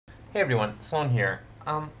Hey everyone, Sloan here.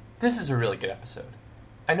 This is a really good episode.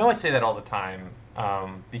 I know I say that all the time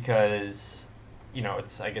because,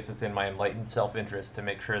 I guess it's in my enlightened self-interest to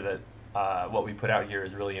make sure that what we put out here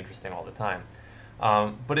is really interesting all the time.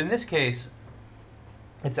 But in this case,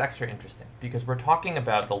 it's extra interesting because we're talking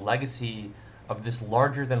about the legacy of this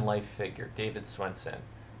larger-than-life figure, David Swensen,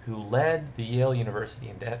 who led the Yale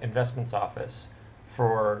University Investments Office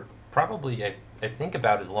for probably, I think,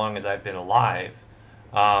 about as long as I've been alive.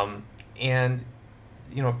 Um, and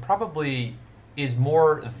probably is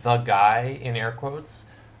more the guy in air quotes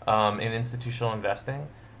in institutional investing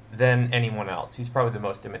than anyone else. He's probably the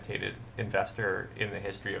most imitated investor in the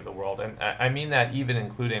history of the world, and I mean that even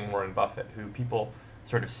including Warren Buffett, who people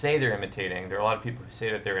sort of say they're imitating. There are a lot of people who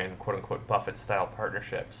say that they're in quote unquote Buffett style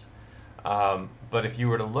partnerships. But if you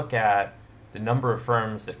were to look at the number of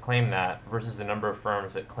firms that claim that versus the number of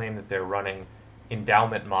firms that claim that they're running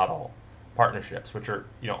endowment model partnerships, which are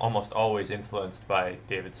almost always influenced by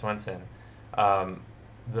David Swensen, um,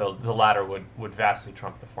 the latter would vastly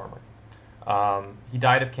trump the former. He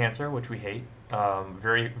died of cancer, which we hate.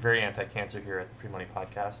 Very very anti-cancer here at the Free Money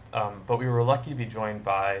Podcast. But we were lucky to be joined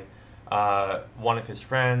by one of his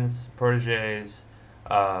friends, proteges,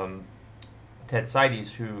 um, Ted Seides,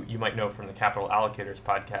 who you might know from the Capital Allocators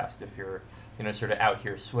podcast if you're sort of out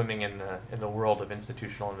here swimming in the world of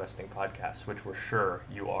institutional investing podcasts, which we're sure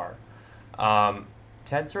you are.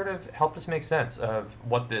 Ted sort of helped us make sense of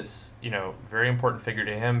what this, very important figure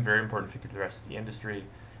to him, very important figure to the rest of the industry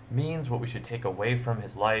means, what we should take away from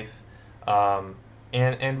his life,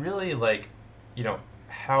 and really like,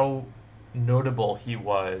 how notable he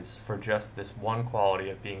was for just this one quality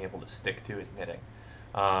of being able to stick to his knitting,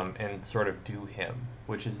 and sort of do him,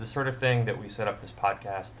 which is the sort of thing that we set up this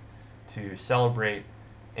podcast to celebrate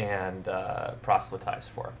and proselytize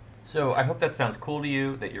for. So I hope that sounds cool to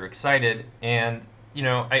you, that you're excited, and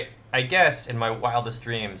I guess in my wildest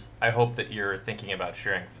dreams, I hope that you're thinking about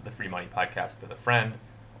sharing the Free Money Podcast with a friend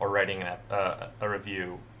or writing a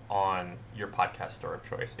review on your podcast store of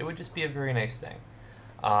choice. It would just be a very nice thing.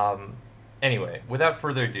 Anyway, without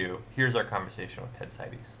further ado, here's our conversation with Ted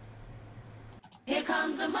Seides. Here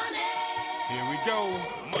comes the money. Here we go.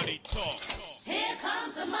 Money talk. Here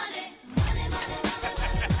comes the money. Money, money,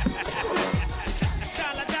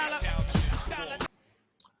 Dollar, dollar.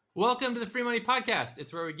 Welcome to the Free Money Podcast.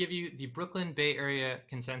 It's where we give you the Brooklyn Bay Area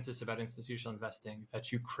consensus about institutional investing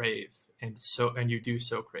that you crave, and you do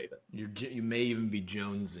so crave it. You may even be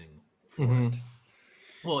jonesing for Mhm. it.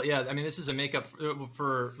 Well, yeah, I mean, this is a makeup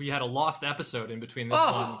for we had a lost episode in between this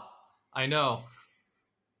Oh! one. I know.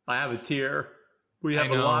 I have a tear. We I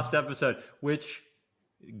have a know. lost episode, which,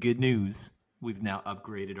 good news, we've now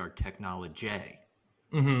upgraded our technology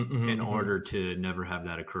in order to never have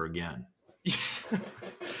that occur again.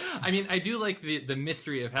 I mean, I do like the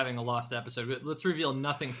mystery of having a lost episode, but let's reveal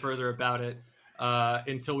nothing further about it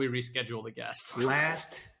until we reschedule the guest.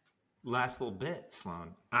 Last little bit,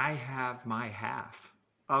 Sloan. I have my half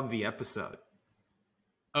of the episode.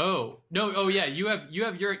 Oh no! Oh yeah, you have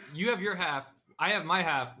your half. I have my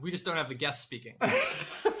half. We just don't have the guest speaking.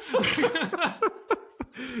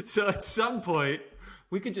 So at some point,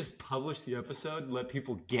 we could just publish the episode and let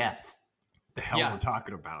people guess the hell Yeah. we're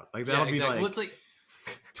talking about. Like Yeah, that'll be exactly. like, Well, it's like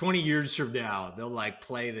 20 years from now, they'll like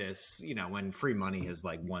play this, when Free Money has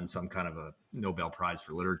like won some kind of a Nobel Prize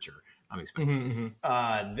for literature. I'm expecting.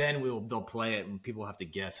 Then they'll play it and people have to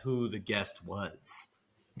guess who the guest was.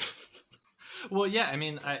 Well, yeah. I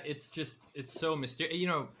mean, it's so mysterious.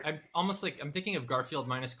 I'm thinking of Garfield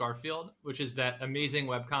minus Garfield, which is that amazing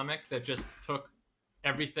webcomic that just took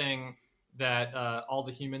everything that all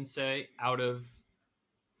the humans say out of,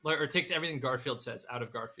 or takes everything Garfield says out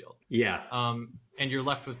of Garfield. Yeah. And you're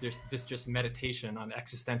left with this just meditation on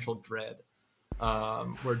existential dread,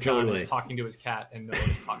 where John Totally. is talking to his cat and no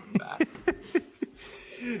one's talking back.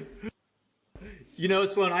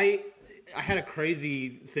 Sloan, I had a crazy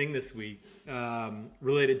thing this week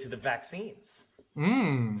related to the vaccines.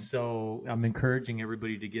 So I'm encouraging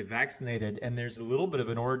everybody to get vaccinated. And there's a little bit of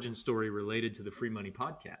an origin story related to the Free Money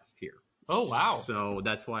Podcast here. Oh, wow. So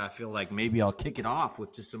that's why I feel like maybe I'll kick it off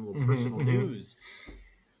with just some little personal news.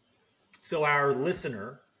 So our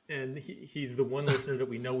listener, and he's the one listener that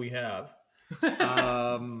we know we have,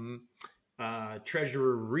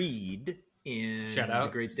 Treasurer Reed in Shout out.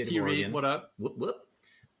 the great state T. of Reed, Oregon. what up? Whoop, whoop.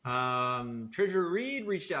 Treasurer Reed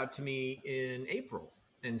reached out to me in April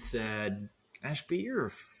and said, Ashby, you're a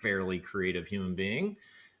fairly creative human being.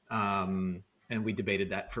 And we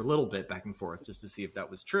debated that for a little bit back and forth just to see if that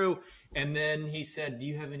was true. And then he said, do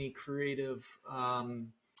you have any creative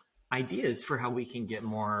ideas for how we can get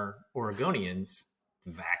more Oregonians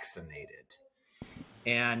vaccinated?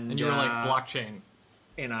 And you were like, blockchain.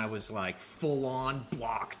 And I was like, full on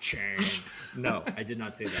blockchain. No, I did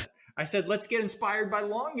not say that. I said, let's get inspired by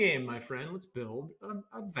long game, my friend. Let's build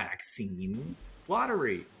a vaccine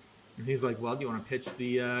lottery. And he's like, well, do you want to pitch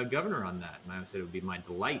the governor on that? And I said, it would be my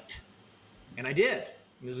delight. And I did.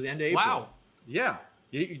 And this was the end of April. Wow. Yeah.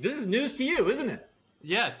 This is news to you, isn't it?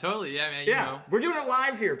 Yeah, totally. Yeah, man, yeah. We're doing it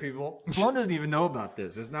live here, people. Sloan doesn't even know about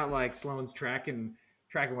this. It's not like Sloan's tracking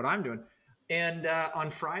what I'm doing. And on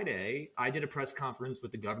Friday, I did a press conference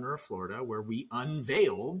with the governor of Florida where we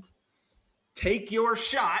unveiled Take Your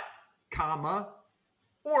Shot,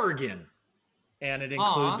 Oregon. And it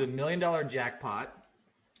includes $1 million jackpot,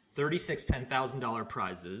 36 $10,000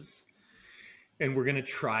 prizes. And we're going to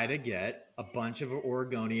try to get a bunch of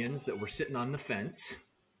Oregonians that were sitting on the fence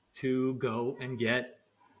to go and get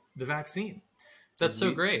the vaccine. That's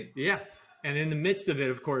so great. Yeah. And in the midst of it,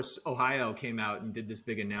 of course, Ohio came out and did this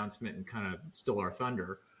big announcement and kind of stole our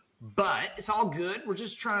thunder. But it's all good. We're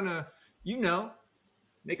just trying to,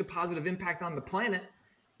 make a positive impact on the planet.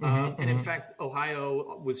 And in fact,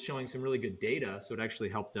 Ohio was showing some really good data, so it actually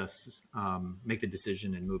helped us make the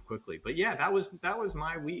decision and move quickly. But yeah, that was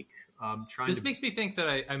my week. This makes me think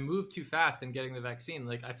that I moved too fast in getting the vaccine.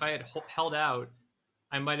 Like if I had held out,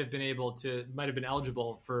 I might have been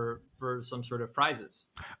eligible for some sort of prizes.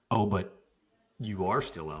 Oh, but you are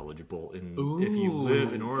still eligible if you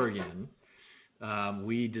live in Oregon.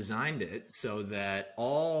 We designed it so that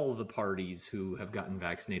all the parties who have gotten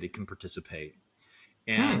vaccinated can participate.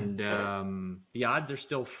 And the odds are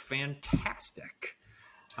still fantastic.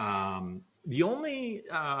 The only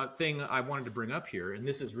thing I wanted to bring up here, and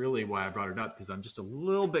this is really why I brought it up, because I'm just a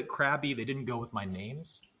little bit crabby. They didn't go with my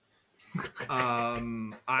names.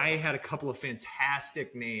 I had a couple of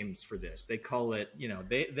fantastic names for this. They call it,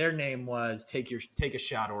 their name was Take a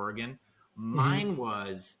Shot, Oregon. Mine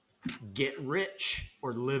was Get Rich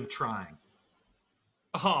or Live Trying.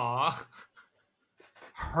 Aww.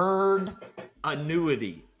 Herd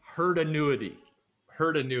annuity. Herd annuity.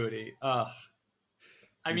 I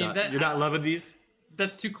mean, you're not loving these?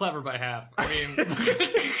 That's too clever by half. I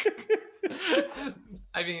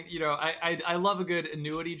mean, I love a good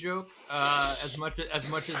annuity joke as much as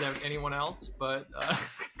anyone else, but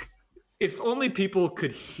if only people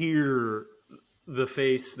could hear the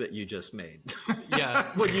face that you just made.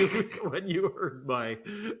 Yeah. when you heard my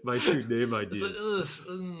two name ideas.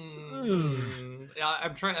 Yeah,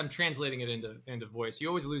 I'm translating it into voice. You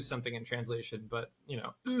always lose something in translation, but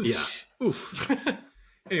Yeah. Oof.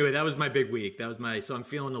 Anyway, that was my big week. So I'm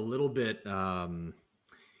feeling a little bit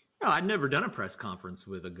I'd never done a press conference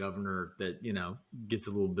with a governor that, gets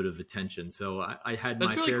a little bit of attention. So I had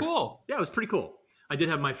That's really cool. Yeah, it was pretty cool. I did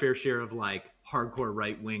have my fair share of hardcore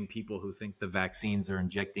right-wing people who think the vaccines are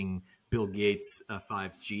injecting Bill Gates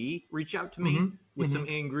 5G reach out to me with some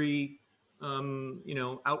angry,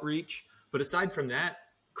 outreach. But aside from that,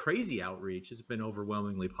 crazy outreach has been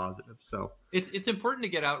overwhelmingly positive. So it's important to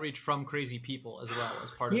get outreach from crazy people as well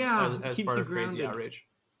as part of crazy outreach.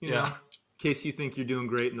 You know, in case you think you're doing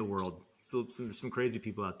great in the world. So some crazy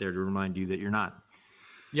people out there to remind you that you're not.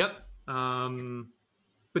 Yep.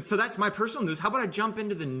 But so that's my personal news. How about I jump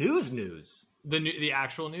into the news? The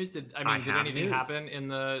actual news? Did anything happen in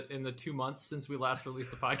the 2 months since we last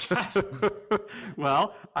released the podcast?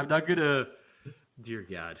 Well, I'm not gonna. Dear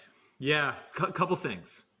God, yeah, a couple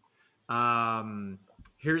things.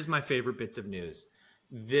 Here's my favorite bits of news.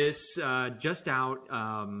 This just out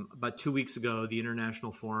about 2 weeks ago, the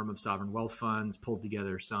International Forum of Sovereign Wealth Funds pulled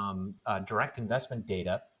together some direct investment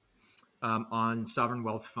data on sovereign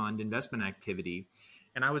wealth fund investment activity.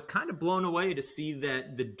 And I was kind of blown away to see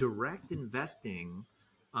that the direct investing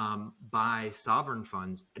by sovereign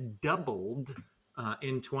funds doubled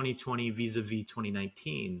in 2020 vis-a-vis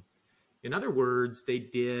 2019. In other words, they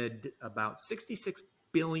did about 66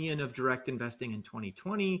 billion of direct investing in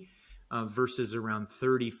 2020 versus around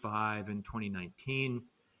 35 in 2019.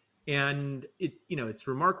 And it's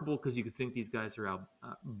remarkable because you could think these guys are out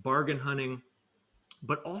bargain hunting,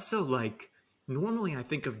 but also normally I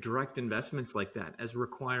think of direct investments like that as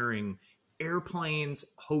requiring airplanes,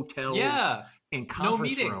 hotels, and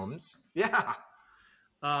conference rooms. Yeah.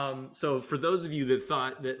 So for those of you that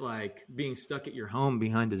thought that being stuck at your home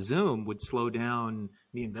behind a Zoom would slow down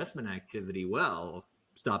the investment activity, well,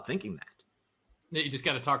 stop thinking that. You just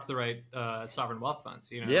got to talk to the right sovereign wealth funds.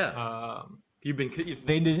 Yeah. If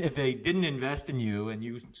they didn't invest in you and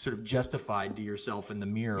you sort of justified to yourself in the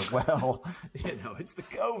mirror, well, it's the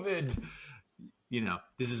COVID.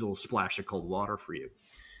 This is a little splash of cold water for you.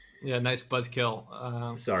 Yeah, nice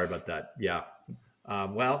buzzkill. Sorry about that. Yeah.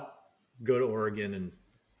 Well, go to Oregon and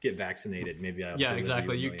get vaccinated. Maybe I'll Yeah, deliver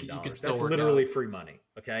exactly. You, You $1 could million. still That's work literally out. free money.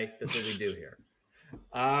 Okay, that's what we do here.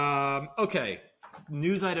 Okay,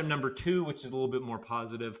 news item number 2, which is a little bit more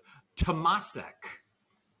positive. Temasek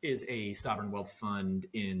is a sovereign wealth fund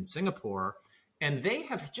in Singapore, and they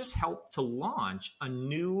have just helped to launch a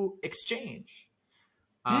new exchange.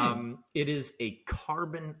 It is a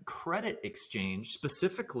carbon credit exchange,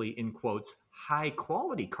 specifically in quotes, high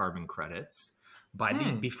quality carbon credits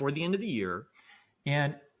before the end of the year.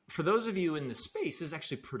 And for those of you in the space, is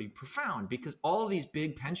actually pretty profound because all of these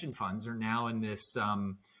big pension funds are now in this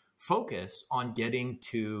focus on getting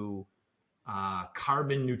to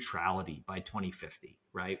carbon neutrality by 2050,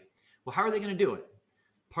 right? Well, how are they going to do it?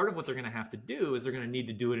 Part of what they're going to have to do is they're going to need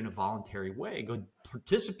to do it in a voluntary way, go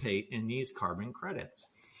participate in these carbon credits.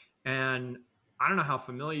 And I don't know how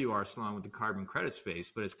familiar you are, Sloan, with the carbon credit space,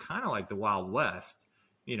 but it's kind of like the Wild West.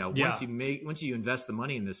 You know, once you invest the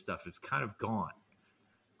money in this stuff, it's kind of gone.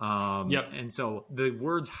 And so the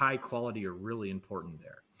words high quality are really important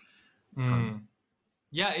there.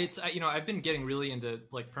 Yeah, it's I've been getting really into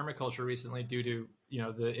like permaculture recently due to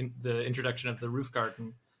the introduction of the roof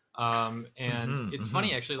garden, and it's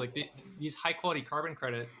funny actually, like these high quality carbon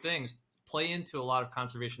credit things play into a lot of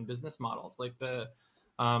conservation business models. Like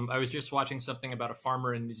I was just watching something about a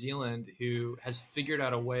farmer in New Zealand who has figured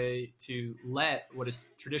out a way to let what is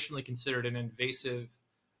traditionally considered an invasive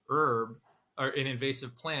herb or an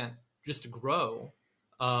invasive plant just grow,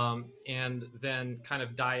 and then kind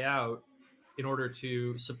of die out in order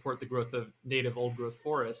to support the growth of native old growth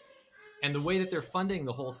forest. And the way that they're funding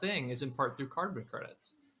the whole thing is in part through carbon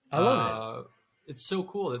credits. I love it. It's so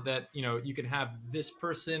cool that you can have this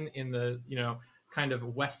person in the kind of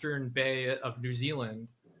Western Bay of New Zealand,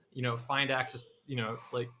 find access,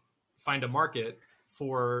 like find a market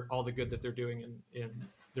for all the good that they're doing in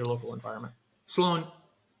their local environment. Sloan,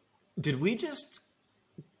 did we just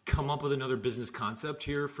come up with another business concept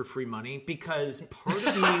here for free money? Because part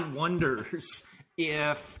of me wonders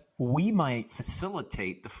if we might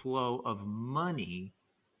facilitate the flow of money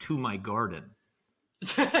to my garden,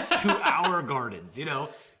 to our gardens. That's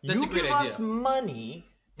you a great give idea. us money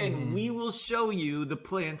and we will show you the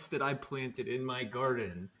plants that I planted in my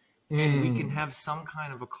garden. And we can have some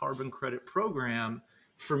kind of a carbon credit program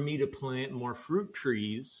for me to plant more fruit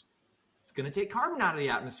trees. It's going to take carbon out of the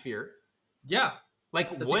atmosphere. Yeah. Like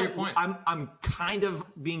That's a what? great point. I'm kind of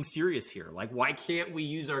being serious here. Like, why can't we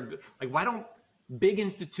use why don't big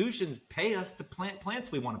institutions pay us to plant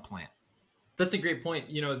plants we want to plant? That's a great point.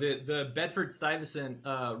 The Bedford-Stuyvesant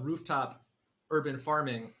rooftop urban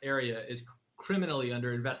farming area is criminally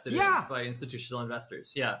underinvested in by institutional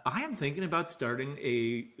investors. Yeah. I am thinking about starting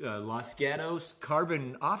a Los Gatos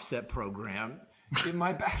carbon offset program in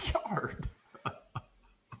my backyard.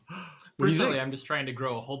 Personally, I'm just trying to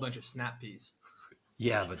grow a whole bunch of snap peas.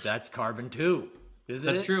 Yeah, but that's carbon too, isn't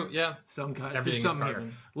it? That's true. Yeah. Some kind Everything is something here.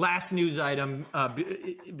 carbon. Last news item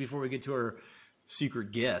before we get to our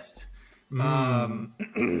secret guest.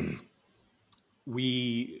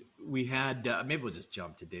 We had maybe we'll just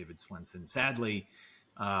jump to David Swensen. Sadly,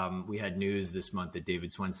 we had news this month that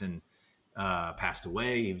David Swensen passed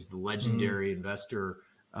away. He was the legendary investor.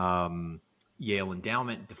 Yale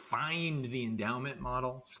Endowment defined the endowment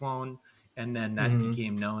model, Sloan, and then that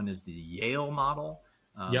became known as the Yale model.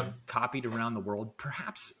 Copied around the world,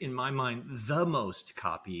 perhaps in my mind, the most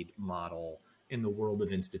copied model in the world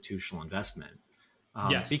of institutional investment.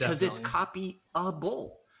 Yes, because definitely. it's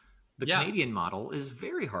copyable. The Canadian model is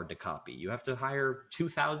very hard to copy. You have to hire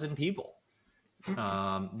 2,000 people.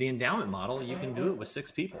 The endowment model, you can do it with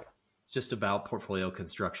 6 people. It's just about portfolio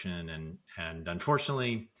construction. And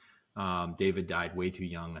unfortunately, David died way too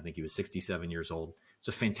young. I think he was 67 years old. It's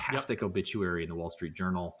a fantastic obituary in the Wall Street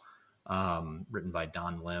Journal, written by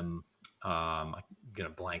Don Lim. I'm going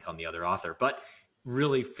to blank on the other author, but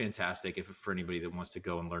really fantastic for anybody that wants to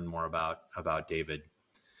go and learn more about David.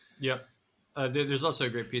 Yep. There's also a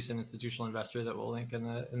great piece in Institutional Investor that we'll link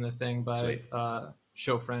in the thing by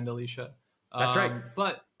show friend Alicia. That's right.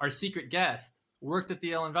 But our secret guest worked at the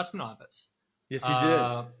Yale Investment Office. Yes, he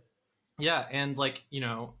did. Yeah, and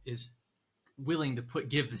is willing to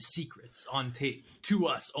give the secrets on tape to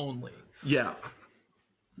us only. Yeah.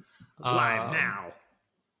 Live now.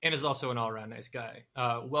 And is also an all-around nice guy.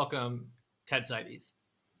 Welcome, Ted Seides.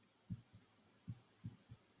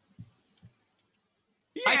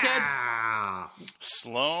 Yeah. Hi,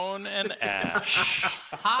 Sloan and Ash.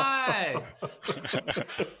 Hi.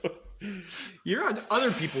 You're on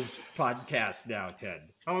other people's podcasts now, Ted.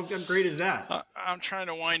 How great is that? I'm trying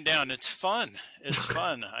to wind down. It's fun. It's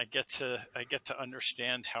fun. I get to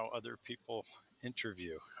understand how other people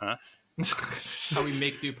interview, huh? How we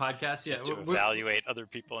make do podcasts? Yeah, To evaluate other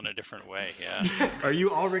people in a different way. Yeah. Are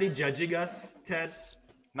you already judging us, Ted?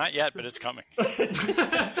 Not yet, but it's coming.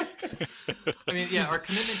 I mean, yeah, our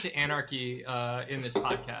commitment to anarchy in this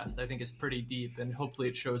podcast, I think, is pretty deep, and hopefully,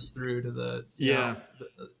 it shows through to the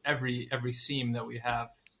every seam that we have,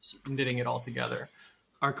 knitting it all together.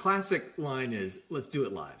 Our classic line is, "Let's do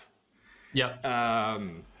it live." Yep.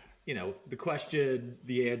 The question,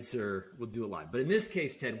 the answer, we'll do it live. But in this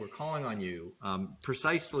case, Ted, we're calling on you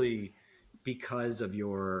precisely because of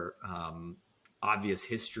your obvious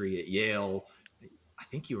history at Yale. I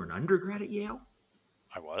think you were an undergrad at Yale.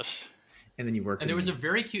 I was. And then you worked. And there was a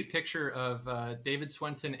very cute picture of David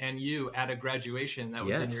Swenson and you at a graduation that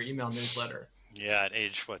was in your email newsletter. Yeah, at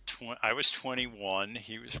age I was 21.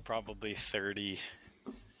 He was probably 38.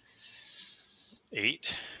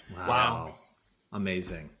 Wow.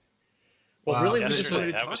 Amazing. Well, really,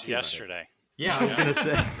 that was yesterday. Yeah, I was going to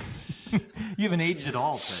say. You haven't aged at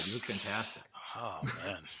all, Ted. You look fantastic. Oh,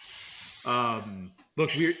 man. Look,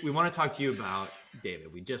 we want to talk to you about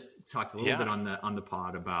David. We just talked a little bit on the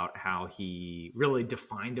pod about how he really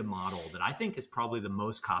defined a model that I think is probably the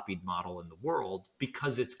most copied model in the world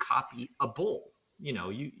because it's copyable.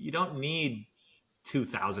 You don't need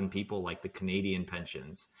 2,000 people like the Canadian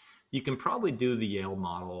pensions. You can probably do the Yale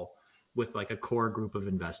model with like a core group of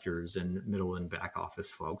investors and middle and back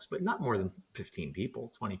office folks, but not more than 15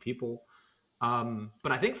 people, 20 people.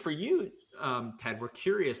 But I think for you, Ted, we're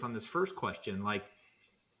curious on this first question, like,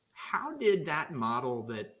 how did that model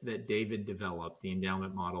that David developed, the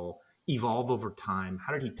endowment model, evolve over time?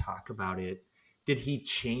 How did he talk about it? Did he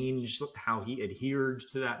change how he adhered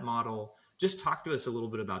to that model? Just talk to us a little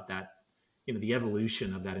bit about that, the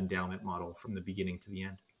evolution of that endowment model from the beginning to the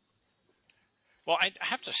end. Well, I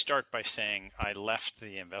have to start by saying I left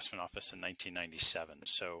the investment office in 1997.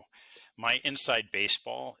 So my inside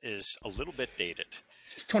baseball is a little bit dated.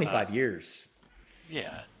 It's 25 years.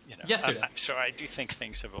 Yeah. Yesterday. So I do think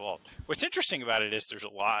things have evolved. What's interesting about it is there's a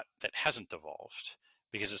lot that hasn't evolved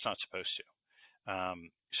because it's not supposed to.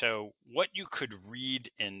 So what you could read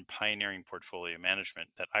in pioneering portfolio management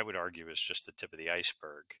that I would argue is just the tip of the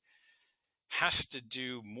iceberg has to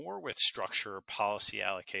do more with structure, policy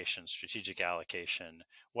allocation, strategic allocation,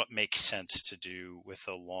 what makes sense to do with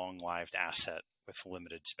a long-lived asset with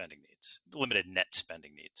limited net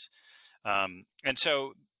spending needs. And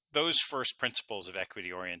so those first principles of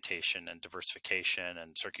equity orientation and diversification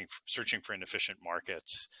and searching for inefficient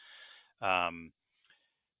markets,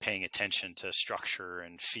 paying attention to structure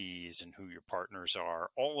and fees and who your partners are,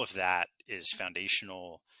 all of that is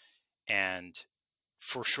foundational and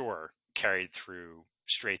for sure carried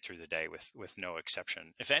straight through the day with no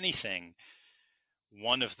exception. If anything,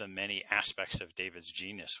 one of the many aspects of David's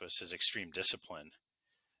genius was his extreme discipline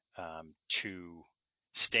to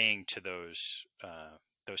staying to those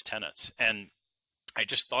tenets. And I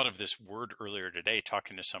just thought of this word earlier today,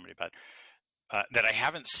 talking to somebody about that I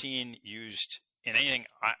haven't seen used in anything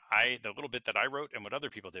the little bit that I wrote and what other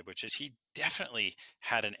people did, which is he definitely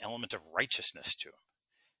had an element of righteousness to him.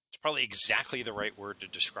 It's probably exactly the right word to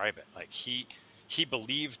describe it. Like he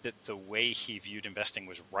believed that the way he viewed investing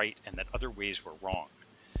was right and that other ways were wrong.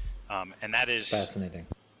 And that is fascinating.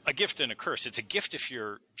 A gift and a curse. It's a gift if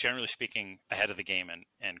you're, generally speaking, ahead of the game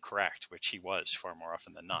and correct, which he was far more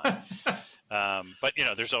often than not. But,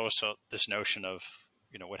 there's also this notion of,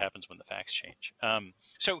 what happens when the facts change.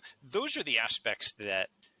 So those are the aspects that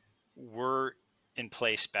were in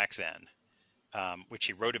place back then, which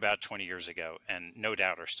he wrote about 20 years ago and no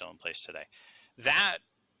doubt are still in place today. That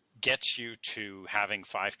gets you to having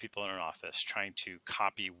 5 people in an office trying to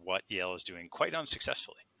copy what Yale is doing quite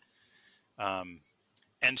unsuccessfully.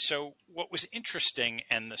 And so what was interesting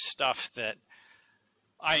and the stuff that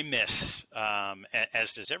I miss,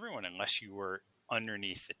 as does everyone, unless you were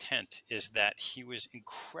underneath the tent, is that he was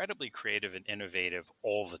incredibly creative and innovative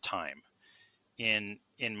all the time in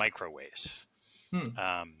micro ways.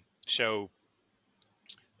 So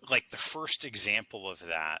like the first example of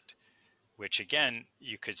that, which again,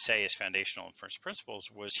 you could say is foundational in first principles,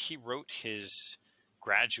 was he wrote his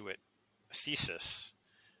graduate thesis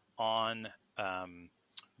on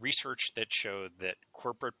research that showed that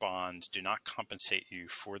corporate bonds do not compensate you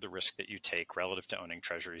for the risk that you take relative to owning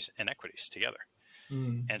treasuries and equities together.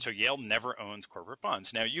 And so Yale never owned corporate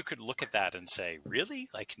bonds. Now you could look at that and say, really?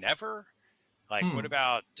 Like never? Like what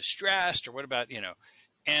about distressed, or what about,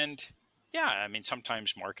 and yeah, I mean,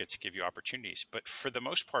 sometimes markets give you opportunities, but for the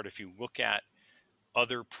most part, if you look at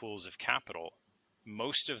other pools of capital,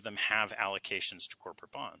 most of them have allocations to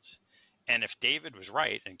corporate bonds. And if David was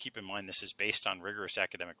right, and keep in mind, this is based on rigorous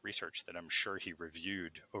academic research that I'm sure he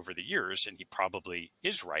reviewed over the years, and he probably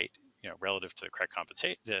is right, relative to the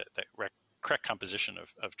correct correct composition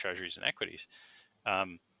of treasuries and equities,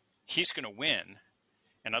 he's going to win,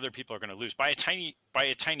 and other people are going to lose by a tiny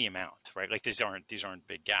amount, right? Like these aren't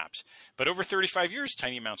big gaps, but over 35 years,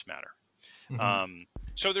 tiny amounts matter. Mm-hmm.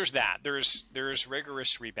 So there's that. There's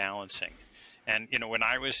rigorous rebalancing, and when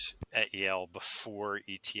I was at Yale before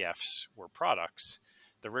ETFs were products,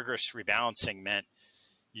 the rigorous rebalancing meant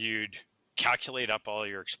you'd calculate up all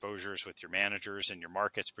your exposures with your managers and your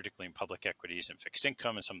markets, particularly in public equities and fixed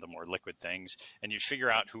income and some of the more liquid things. And you'd figure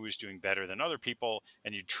out who was doing better than other people,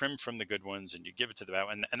 and you'd trim from the good ones and you give it to the bad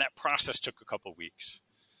one. And that process took a couple of weeks.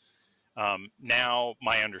 Now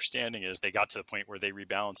my understanding is they got to the point where they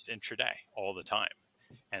rebalanced intraday all the time.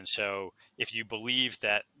 And so if you believe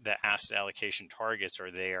that the asset allocation targets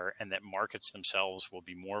are there and that markets themselves will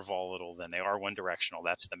be more volatile than they are one directional,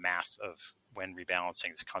 that's the math of when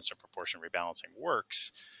rebalancing, this constant proportion rebalancing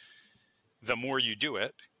works. The more you do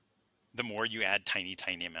it, the more you add tiny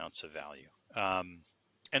amounts of value.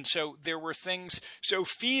 And so there were things. So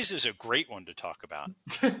fees is a great one to talk about,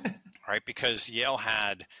 right? Because Yale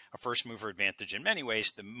had a first mover advantage in many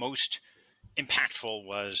ways. The most impactful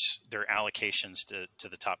was their allocations to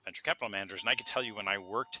the top venture capital managers. And I could tell you when I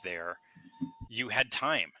worked there, you had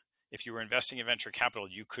time. If you were investing in venture capital,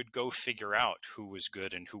 you could go figure out who was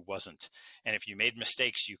good and who wasn't. And if you made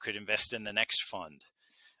mistakes, you could invest in the next fund.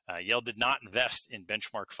 Yale did not invest in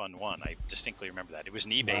Benchmark Fund 1. I distinctly remember that. It was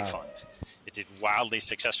an eBay fund. It did wildly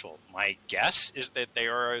successful. My guess is that they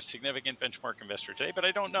are a significant benchmark investor today, but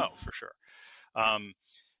I don't know for sure.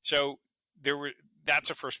 So that's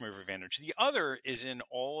a first mover advantage. The other is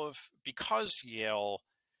because Yale,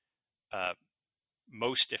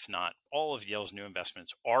 most, if not all of Yale's new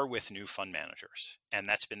investments are with new fund managers. And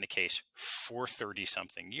that's been the case for 30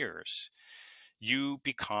 something years. You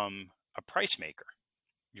become a price maker.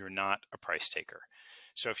 You're not a price taker.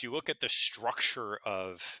 So if you look at the structure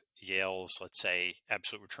of Yale's, let's say,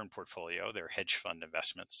 absolute return portfolio, their hedge fund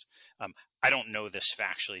investments, I don't know this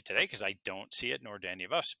factually today because I don't see it, nor do any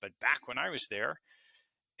of us. But back when I was there,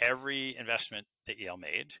 every investment that Yale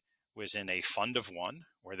made was in a fund of one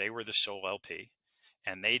where they were the sole LP,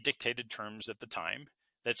 and they dictated terms at the time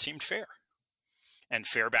that seemed fair. And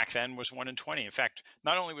fair back then was 1 in 20. In fact,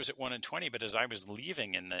 not only was it 1 in 20, but as I was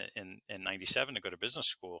leaving in 97 to go to business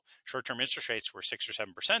school, short-term interest rates were 6 or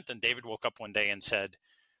 7%. And David woke up one day and said,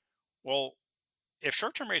 well, if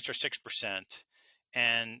short-term rates are 6%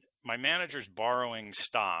 and my manager's borrowing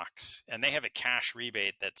stocks and they have a cash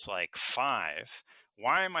rebate that's like 5,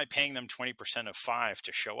 why am I paying them 20% of 5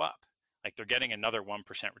 to show up? Like they're getting another 1%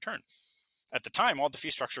 return. At the time, all the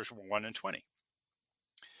fee structures were 1 in 20.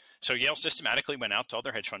 So Yale systematically went out to all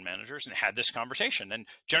their hedge fund managers and had this conversation. And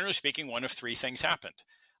generally speaking, one of 3 things happened.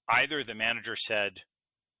 Either the manager said,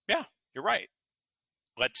 yeah, you're right,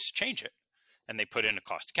 let's change it. And they put in a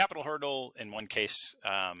cost of capital hurdle. In one case,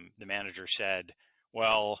 the manager said,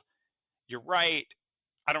 well, you're right,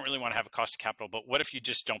 I don't really want to have a cost of capital, but what if you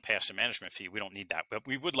just don't pay us a management fee? We don't need that, but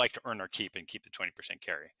we would like to earn our keep and keep the 20%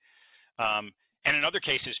 carry. And in other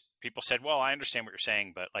cases, people said, well, I understand what you're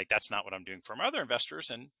saying, but like that's not what I'm doing for my other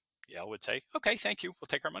investors. And Yale would say, okay, thank you, we'll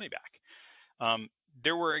take our money back.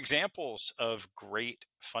 There were examples of great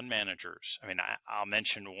fund managers. I mean, I'll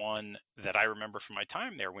mention one that I remember from my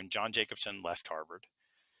time there when John Jacobson left Harvard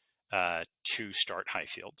to start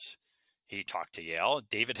Highfields. He talked to Yale.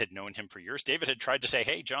 David had known him for years. David had tried to say,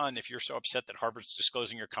 hey, John, if you're so upset that Harvard's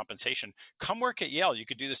disclosing your compensation, come work at Yale. You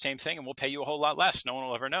could do the same thing and we'll pay you a whole lot less. No one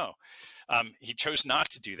will ever know. He chose not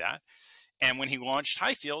to do that. And when he launched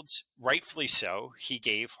Highfields, rightfully so, he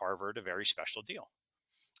gave Harvard a very special deal.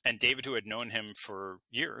 And David, who had known him for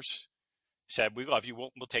years, said, we love you, we'll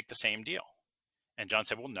take the same deal. And John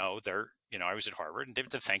said, well, no, I was at Harvard. And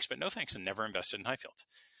David said, thanks, but no thanks, and never invested in Highfields.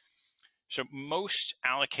 So most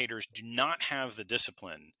allocators do not have the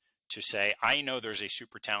discipline to say, I know there's a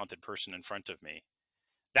super talented person in front of me.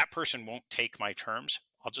 That person won't take my terms.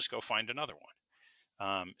 I'll just go find another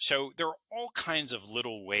one. So there are all kinds of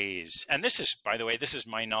little ways. And this is, by the way, this is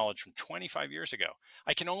my knowledge from 25 years ago.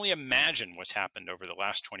 I can only imagine what's happened over the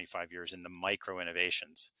last 25 years in the micro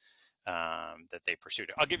innovations that they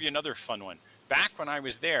pursued. I'll give you another fun one. Back when I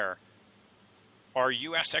was there, our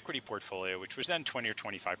U.S. equity portfolio, which was then 20 or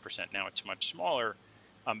 25%, now it's much smaller,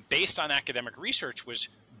 based on academic research, was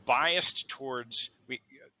biased towards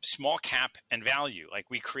small cap and value. Like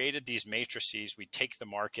we created these matrices, we take the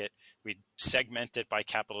market, we segment it by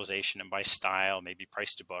capitalization and by style, maybe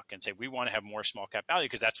price to book, and say we want to have more small cap value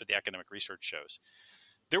because that's what the academic research shows.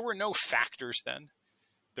 There were no factors then.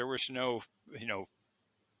 There was no,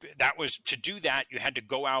 that was to do that, you had to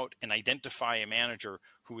go out and identify a manager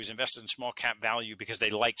who was invested in small cap value because they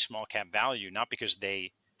liked small cap value, not because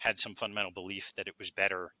they had some fundamental belief that it was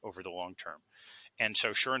better over the long term. And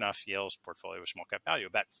so sure enough, Yale's portfolio was small cap value.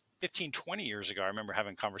 About 15, 20 years ago, I remember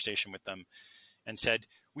having a conversation with them and said,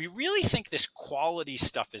 we really think this quality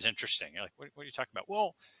stuff is interesting. You're like, what are you talking about?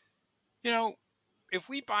 Well, if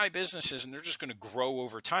we buy businesses and they're just going to grow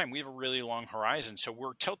over time, we have a really long horizon. So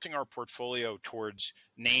we're tilting our portfolio towards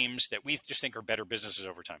names that we just think are better businesses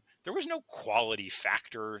over time. There was no quality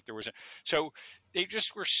factor. So they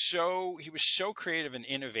just were he was so creative and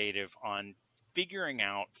innovative on figuring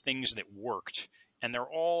out things that worked. And they're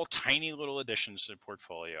all tiny little additions to the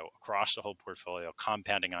portfolio across the whole portfolio,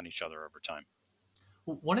 compounding on each other over time.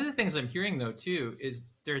 One of the things I'm hearing though, too, is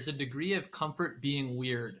there's a degree of comfort being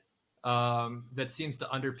weird. That seems to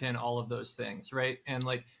underpin all of those things, right? And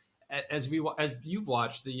like as you've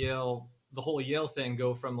watched the whole Yale thing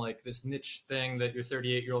go from like this niche thing that your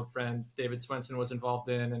 38-year-old friend David Swensen was involved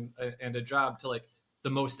in and a job to like the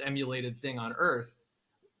most emulated thing on earth.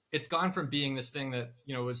 It's gone from being this thing that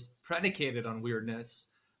was predicated on weirdness,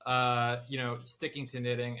 sticking to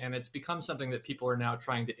knitting, and it's become something that people are now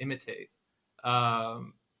trying to imitate.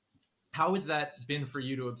 How has that been for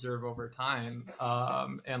you to observe over time?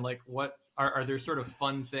 And like, what are there sort of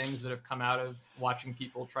fun things that have come out of watching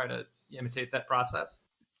people try to imitate that process?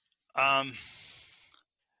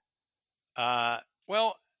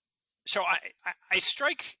 Well, so I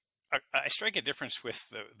strike a difference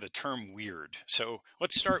with the term weird. So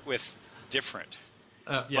let's start with different.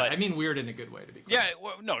 I mean weird in a good way, to be clear. Yeah,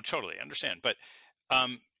 well, no, totally understand. But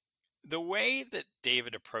the way that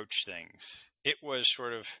David approached things, it was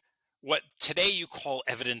sort of what today you call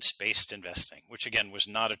evidence-based investing, which again was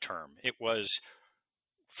not a term. It was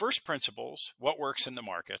first principles, what works in the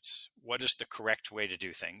markets, what is the correct way to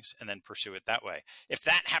do things, and then pursue it that way. If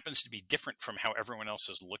that happens to be different from how everyone else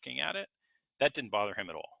is looking at it, that didn't bother him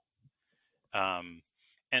at all.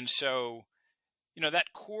 And so,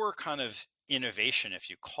 that core kind of innovation, if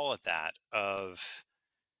you call it that, of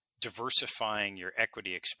diversifying your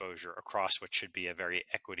equity exposure across what should be a very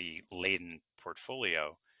equity-laden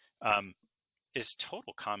portfolio, is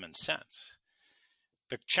total common sense.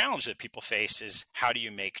 The challenge that people face is how do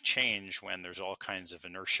you make change when there's all kinds of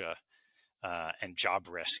inertia and job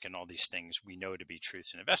risk and all these things we know to be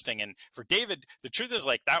truths in investing. And for David, the truth is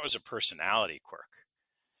like that was a personality quirk.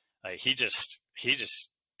 Like he just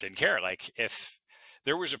didn't care. Like if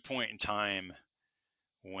there was a point in time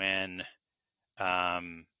when I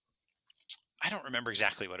don't remember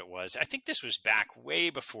exactly what it was. I think this was back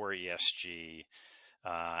way before ESG.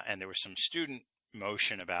 And there was some student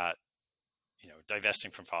motion about,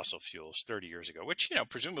 divesting from fossil fuels 30 years ago, which,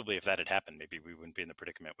 presumably if that had happened, maybe we wouldn't be in the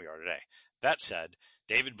predicament we are today. That said,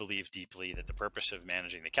 David believed deeply that the purpose of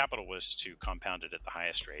managing the capital was to compound it at the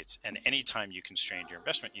highest rates. And anytime you constrained your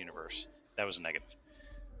investment universe, that was a negative.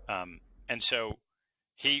 And so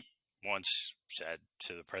he once said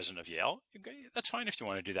to the president of Yale, that's fine if you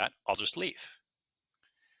want to do that, I'll just leave.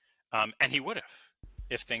 And he would have,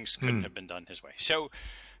 if things couldn't have been done his way. So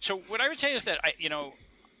what I would say is that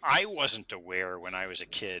I wasn't aware when I was a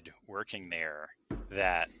kid working there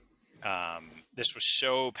that this was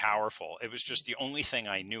so powerful. It was just the only thing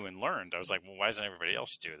I knew and learned. I was like, well, why doesn't everybody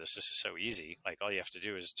else do this? This is so easy. Like all you have to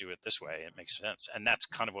do is do it this way. It makes sense. And that's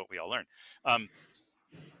kind of what we all learn. I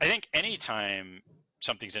think anytime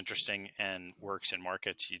something's interesting and works in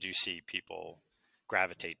markets, you do see people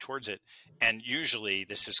gravitate towards it. And usually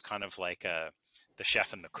this is kind of like the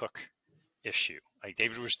chef and the cook issue. Like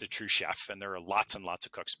David was the true chef, and there are lots and lots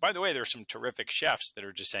of cooks. By the way, there are some terrific chefs that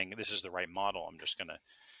are just saying, this is the right model. I'm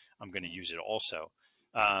going to use it also.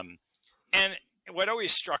 And what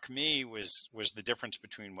always struck me was the difference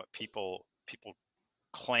between what people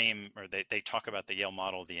claim, or they talk about the Yale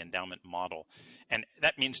model, the endowment model. And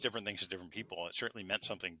that means different things to different people. It certainly meant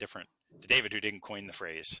something different to David, who didn't coin the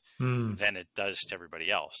phrase, than it does to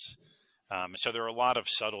everybody else. So there are a lot of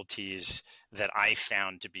subtleties that I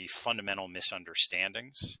found to be fundamental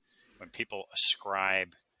misunderstandings when people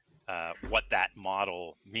ascribe what that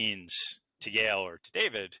model means to Yale or to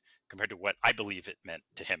David compared to what I believe it meant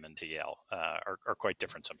to him and to Yale are quite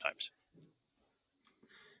different sometimes.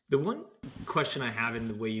 The one question I have in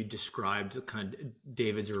the way you described kind of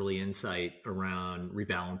David's early insight around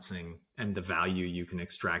rebalancing and the value you can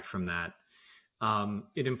extract from that,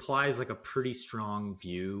 it implies like a pretty strong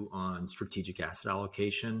view on strategic asset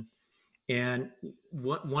allocation. And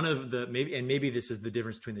one of the maybe this is the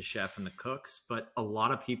difference between the chef and the cooks, but a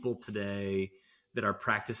lot of people today that are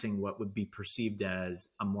practicing what would be perceived as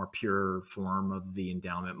a more pure form of the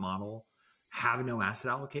endowment model have no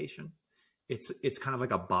asset allocation. it's kind of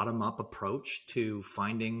like a bottom up approach to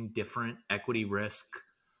finding different equity risk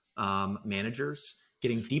managers,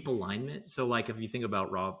 getting deep alignment. So like if you think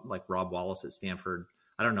about Rob Wallace at Stanford,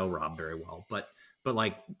 I don't know Rob very well, but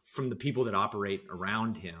like from the people that operate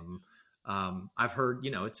around him, I've heard,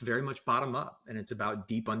 it's very much bottom up, and it's about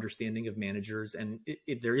deep understanding of managers. And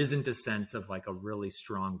there isn't a sense of like a really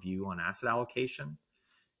strong view on asset allocation.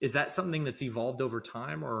 Is that something that's evolved over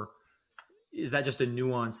time, or is that just a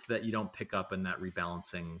nuance that you don't pick up in that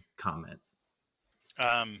rebalancing comment?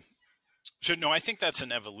 So no, I think that's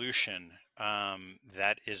an evolution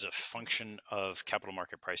that is a function of capital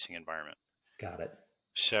market pricing environment. Got it.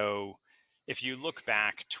 So if you look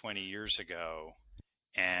back 20 years ago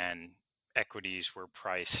and equities were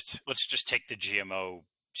priced, let's just take the GMO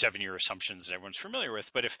 7-year assumptions that everyone's familiar with.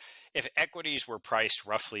 But if equities were priced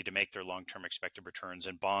roughly to make their long-term expected returns,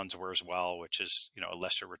 and bonds were as well, which is a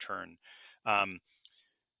lesser return,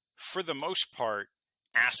 for the most part,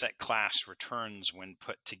 asset class returns when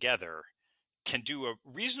put together can do a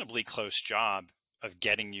reasonably close job of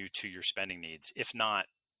getting you to your spending needs, if not,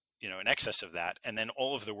 in excess of that. And then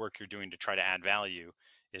all of the work you're doing to try to add value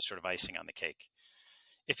is sort of icing on the cake.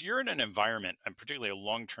 If you're in an environment, and particularly a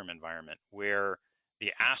long-term environment, where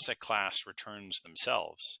the asset class returns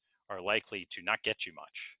themselves are likely to not get you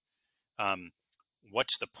much,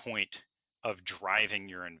 what's the point of driving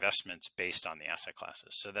your investments based on the asset classes?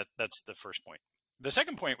 So that's the first point. The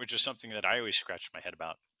second point, which is something that I always scratch my head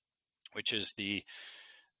about, which is the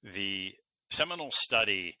seminal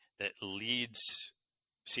study that leads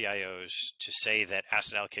CIOs to say that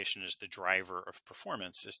asset allocation is the driver of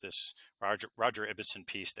performance, is this Roger Ibbotson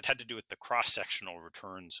piece that had to do with the cross-sectional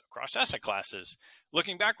returns across asset classes,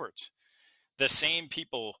 looking backwards. The same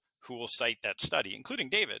people who will cite that study, including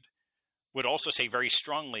David, would also say very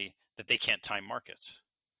strongly that they can't time markets.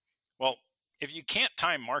 Well, if you can't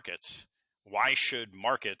time markets, why should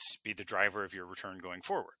markets be the driver of your return going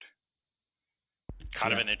forward?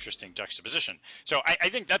 Kind of an interesting juxtaposition. So I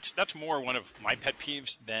think that's more one of my pet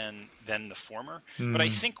peeves than the former. But I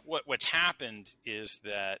think what's happened is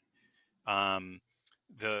that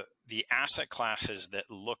the asset classes that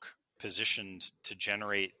look positioned to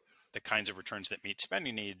generate the kinds of returns that meet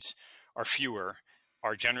spending needs are fewer,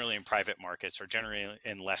 are generally in private markets, are generally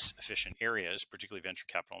in less efficient areas, particularly venture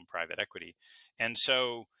capital and private equity. And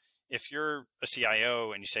so if you're a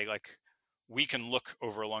CIO and you say, like, we can look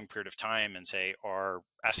over a long period of time and say our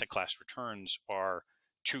asset class returns are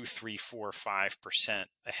 2, 3, 4, 5%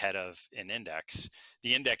 ahead of an index.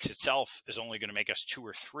 The index itself is only going to make us 2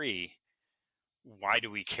 or 3. Why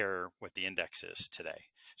do we care what the index is today?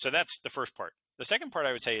 So that's the first part. The second part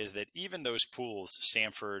I would say is that even those pools,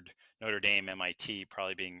 Stanford, Notre Dame, MIT,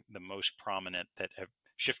 probably being the most prominent that have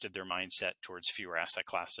shifted their mindset towards fewer asset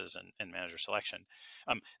classes and manager selection,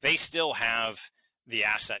 they still have the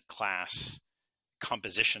asset class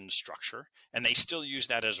composition structure, and they still use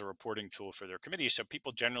that as a reporting tool for their committees, so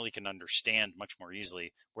people generally can understand much more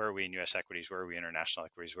easily where are we in U.S. equities, where are we in international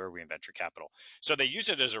equities, where are we in venture capital. So they use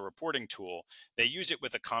it as a reporting tool. They use it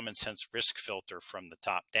with a common sense risk filter from the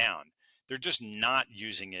top down. They're just not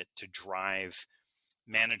using it to drive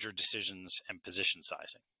manager decisions and position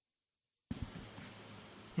sizing.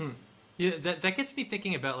 Yeah, that gets me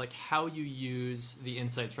thinking about like how you use the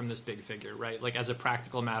insights from this big figure, right? Like as a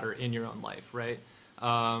practical matter in your own life, right?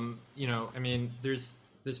 There's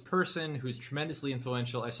this person who's tremendously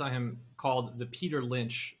influential. I saw him called the Peter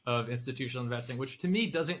Lynch of institutional investing, which to me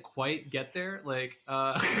doesn't quite get there. Like,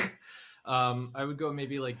 I would go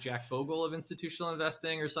maybe like Jack Bogle of institutional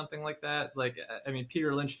investing or something like that. Like,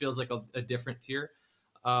 Peter Lynch feels like a different tier.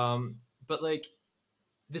 But like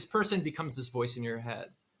this person becomes this voice in your head.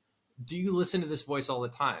 Do you listen to this voice all the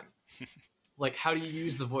time? Like, how do you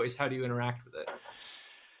use the voice? How do you interact with it?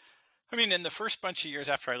 I mean, in the first bunch of years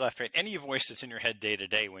after I left, right, any voice that's in your head day to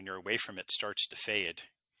day, when you're away from it, starts to fade.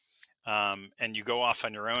 And you go off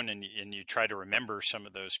on your own and you try to remember some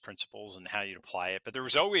of those principles and how you'd apply it. But there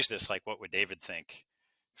was always this, like, what would David think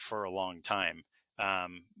for a long time?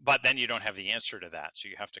 But then you don't have the answer to that. So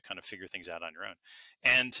you have to kind of figure things out on your own.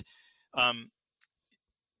 And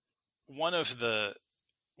one of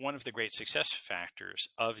the great success factors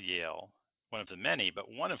of Yale, one of the many,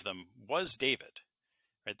 but one of them was David.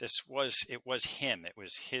 Right? It was him. It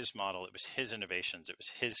was his model. It was his innovations. It was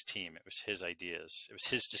his team. It was his ideas. It was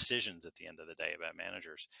his decisions at the end of the day about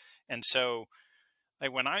managers. And so,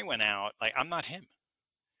 like, when I went out, like, I'm not him.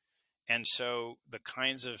 And so the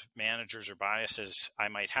kinds of managers or biases I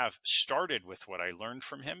might have started with what I learned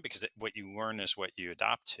from him, because what you learn is what you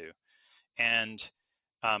adopt to. And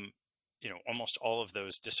almost all of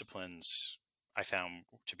those disciplines I found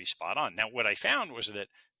to be spot on. Now, what I found was that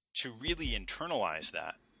to really internalize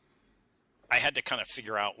that, I had to kind of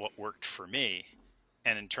figure out what worked for me.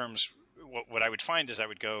 And in terms, what I would find is I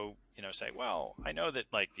would go, say, well, I know that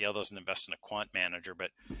like Yale doesn't invest in a quant manager, but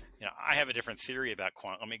I have a different theory about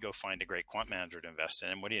quant. Let me go find a great quant manager to invest in.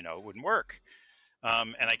 And what do you know? It wouldn't work.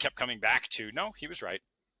 And I kept coming back to, no, he was right.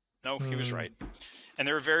 No, he was right. And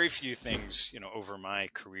there are very few things, over my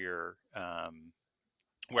career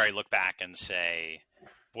where I look back and say,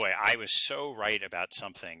 boy, I was so right about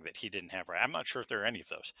something that he didn't have right. I'm not sure if there are any of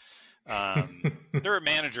those. There are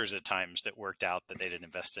managers at times that worked out that they didn't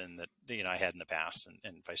invest in that, I had in the past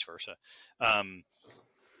and vice versa.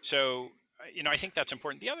 So, I think that's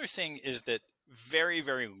important. The other thing is that very,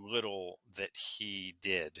 very little that he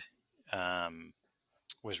did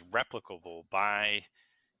was replicable by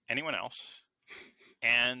anyone else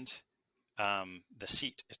and the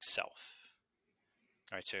seat itself.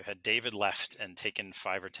 All right, so had David left and taken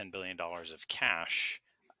 $5 or $10 billion of cash,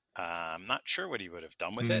 I'm not sure what he would have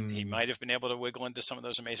done with it. He might have been able to wiggle into some of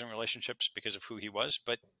those amazing relationships because of who he was,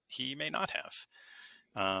 but he may not have.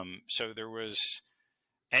 So there was,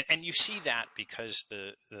 and you see that because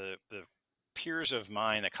the peers of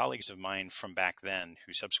mine, the colleagues of mine from back then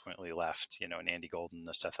who subsequently left, an Andy Golden,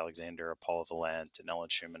 a Seth Alexander, a Paul Valent, an Ellen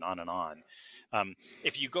Schuman, on and on.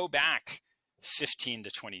 If you go back 15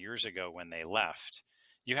 to 20 years ago when they left,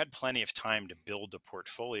 you had plenty of time to build a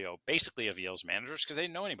portfolio basically of Yale's managers because they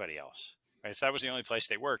didn't know anybody else. Right? If that was the only place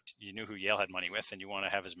they worked, you knew who Yale had money with, and you want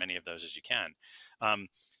to have as many of those as you can.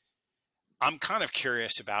 I'm kind of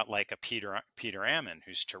curious about like a Peter Ammon,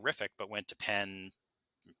 who's terrific, but went to Penn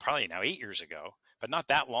probably now 8 years ago, but not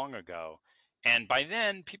that long ago. And by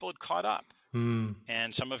then, people had caught up.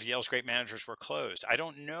 And some of Yale's great managers were closed. I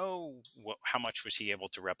don't know how much was he able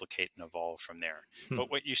to replicate and evolve from there.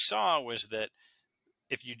 But what you saw was that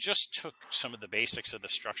if you just took some of the basics of the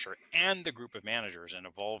structure and the group of managers and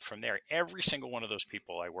evolved from there, every single one of those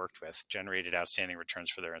people I worked with generated outstanding returns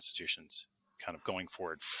for their institutions kind of going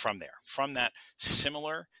forward from there, from that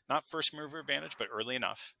similar, not first mover advantage, but early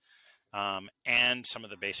enough. And some of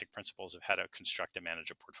the basic principles of how to construct and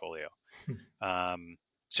manage a portfolio.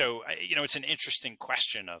 So, it's an interesting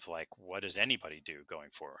question of like, what does anybody do going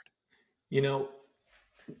forward?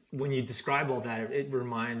 When you describe all that, it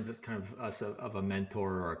reminds kind of us of a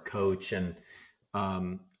mentor or a coach. And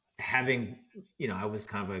having, I was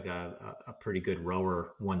kind of like a pretty good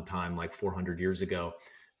rower one time, like 400 years ago.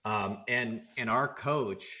 And our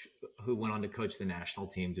coach, who went on to coach the national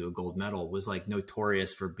team to a gold medal, was like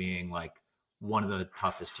notorious for being like one of the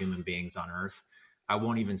toughest human beings on earth. I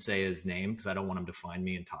won't even say his name because I don't want him to find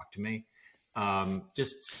me and talk to me.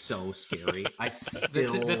 Just so scary.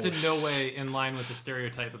 That's in no way in line with the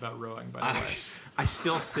stereotype about rowing, by the way. I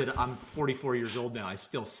still I'm 44 years old now. I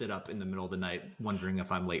still sit up in the middle of the night wondering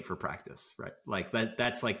if I'm late for practice, right? Like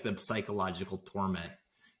that's like the psychological torment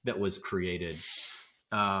that was created.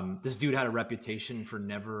 This dude had a reputation for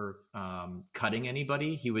never cutting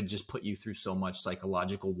anybody. He would just put you through so much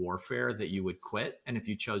psychological warfare that you would quit. And if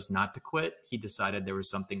you chose not to quit, he decided there was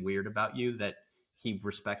something weird about you that he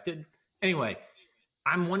respected. Anyway,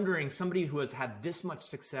 I'm wondering, somebody who has had this much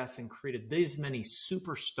success and created these many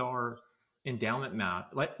superstar endowment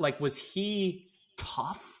map, like was he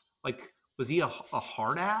tough? Like, was he a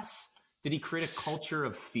hard ass? Did he create a culture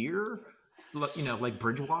of fear? Like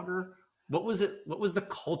Bridgewater? What was it? What was the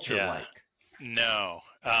culture like? No.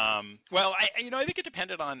 Well, I think it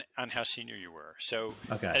depended on how senior you were. So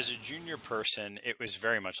as a junior person, it was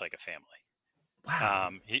very much like a family. Wow.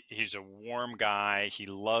 He's a warm guy. He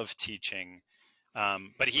loved teaching,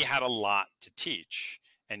 but he had a lot to teach,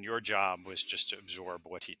 and your job was just to absorb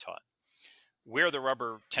what he taught. Where the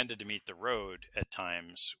rubber tended to meet the road at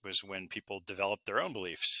times was when people developed their own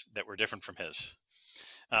beliefs that were different from his.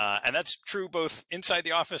 And that's true both inside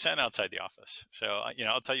the office and outside the office. So,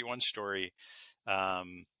 I'll tell you one story.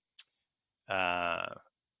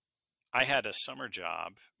 I had a summer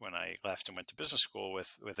job when I left and went to business school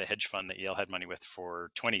with a hedge fund that Yale had money with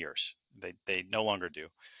for 20 years. They no longer do.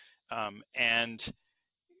 And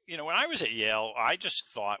when I was at Yale, I just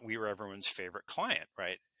thought we were everyone's favorite client,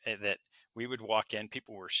 right? That we would walk in,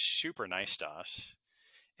 people were super nice to us,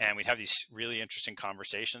 and we'd have these really interesting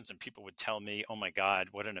conversations, and people would tell me, oh my God,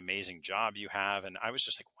 what an amazing job you have. And I was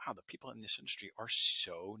just like, wow, the people in this industry are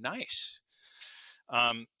so nice.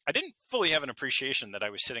 I didn't fully have an appreciation that I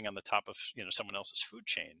was sitting on the top of someone else's food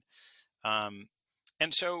chain.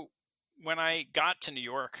 And so when I got to New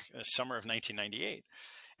York, summer of 1998,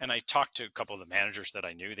 and I talked to a couple of the managers that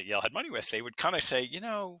I knew that Yale had money with, they would kind of say,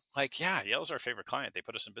 yeah, Yale's our favorite client. They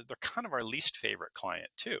put us in, but they're kind of our least favorite client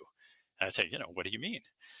too. And I'd say, what do you mean?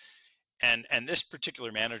 And this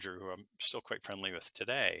particular manager, who I'm still quite friendly with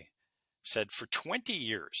today, said for 20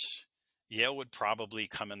 years, Yale would probably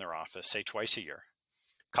come in their office, say twice a year,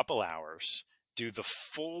 couple hours, do the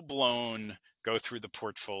full-blown go through the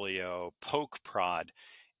portfolio, poke prod,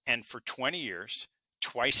 and for 20 years,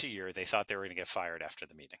 twice a year, they thought they were going to get fired after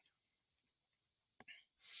the meeting.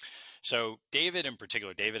 So David in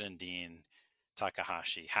particular, David and Dean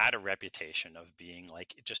Takahashi, had a reputation of being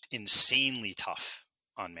like just insanely tough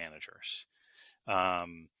on managers.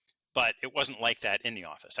 But it wasn't like that in the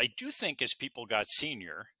office. I do think as people got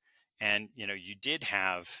senior, and you did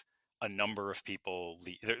have a number of people,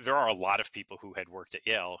 there are a lot of people who had worked at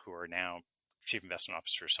Yale who are now chief investment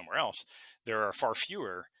officers somewhere else. There are far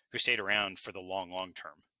fewer who stayed around for the long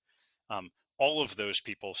term. All of those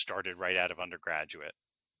people started right out of undergraduate,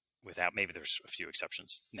 without, maybe there's a few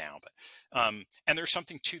exceptions now, but and there's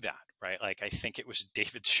something to that, right? Like, I think it was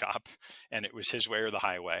David's shop, and it was his way or the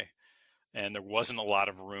highway, and there wasn't a lot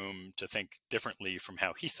of room to think differently from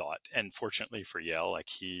how he thought. And fortunately for Yale, like,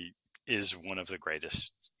 he is one of the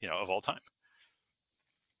greatest, of all time.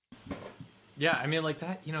 Yeah, I mean, like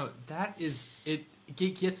that, that is it.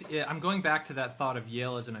 Gets, I'm going back to that thought of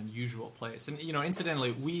Yale as an unusual place, and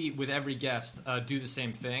incidentally, we with every guest do the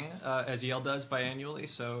same thing as Yale does biannually.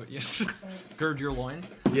 So gird your loins.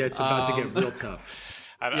 Yeah, it's about to get real tough.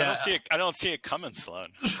 I don't see it coming, Sloan.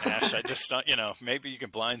 Ash, I just don't, maybe you can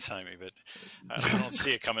blindside me, but I don't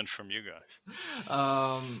see it coming from you guys.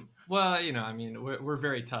 Well, I mean, we're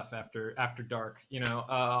very tough after dark,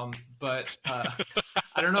 but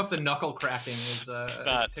I don't know if the knuckle cracking is. It's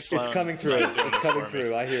not. It's coming through. It's coming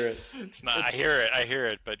through. I hear it. It's not. I hear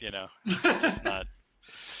it, but just not.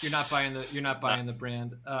 You're not buying the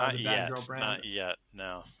brand, not the yet. Bad Girl brand. Not yet.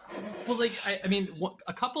 No. Well, like I mean,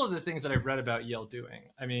 a couple of the things that I've read about Yale doing,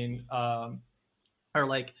 I mean, are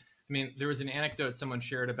like, there was an anecdote someone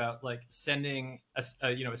shared about like sending a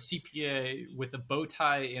CPA with a bow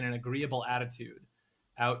tie and an agreeable attitude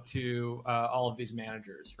out to all of these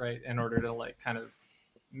managers, right, in order to like kind of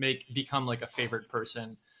become like a favored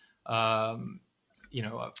person. Sounds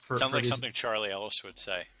like something Charlie Ellis would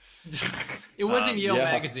say. It was in Yale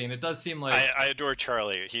magazine. It does seem like I adore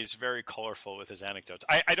Charlie. He's very colorful with his anecdotes.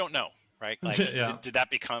 I don't know, right? Like, did that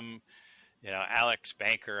become, Alex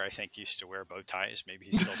Banker, I think, used to wear bow ties. Maybe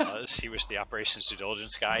he still does. He was the operations due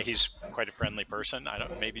diligence guy. He's quite a friendly person.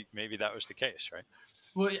 Maybe that was the case, right?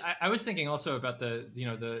 Well, I was thinking also about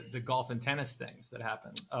the golf and tennis things that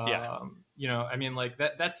happen. I mean, like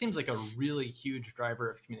that seems like a really huge driver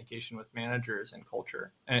of communication with managers and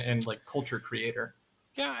culture and like culture creator.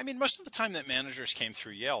 Yeah, I mean, most of the time that managers came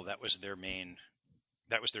through Yale, that was their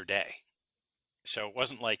day. So it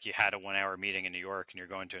wasn't like you had a 1 hour meeting in New York and you're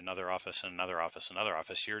going to another office and another office, another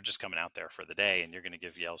office. You're just coming out there for the day and you're going to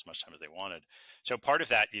give Yale as much time as they wanted. So part of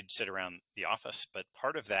that, you'd sit around the office, but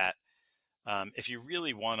part of that, if you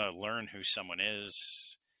really want to learn who someone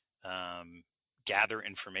is, gather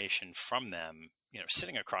information from them,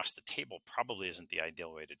 sitting across the table probably isn't the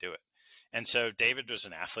ideal way to do it. And so David was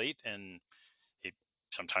an athlete, and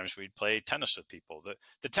sometimes we'd play tennis with people.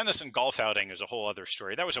 The tennis and golf outing is a whole other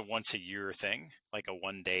story. That was a once a year thing, like a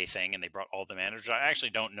 1 day thing, and they brought all the managers. I actually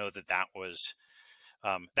don't know that was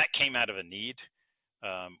that came out of a need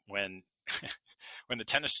when when the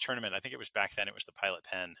tennis tournament. I think it was back then. It was the Pilot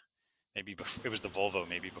Pen. Maybe it was the Volvo.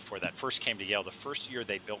 Maybe before that. First came to Yale. The first year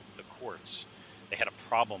they built the courts, they had a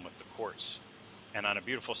problem with the courts, and on a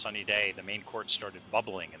beautiful sunny day, the main court started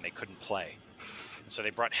bubbling and they couldn't play. So they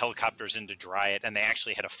brought helicopters in to dry it, and they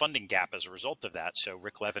actually had a funding gap as a result of that. So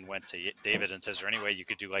Rick Levin went to David and says, is there any way you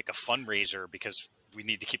could do like a fundraiser, because we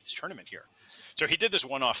need to keep this tournament here? So he did this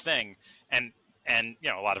one-off thing, and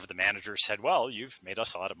a lot of the managers said, well, you've made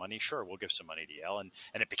us a lot of money. Sure, we'll give some money to Yale. And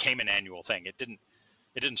it became an annual thing. It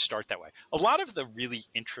didn't start that way. A lot of the really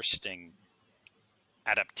interesting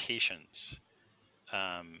adaptations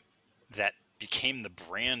that became the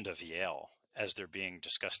brand of Yale, as they're being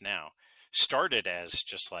discussed now, started as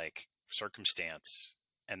just like circumstance,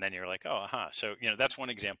 and then you're like, oh, So that's one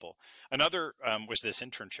example. Another was this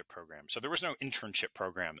internship program. So there was no internship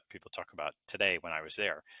program that people talk about today when I was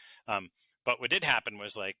there. But what did happen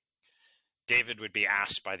was, like, David would be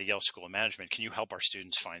asked by the Yale School of Management, can you help our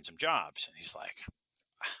students find some jobs? And he's like,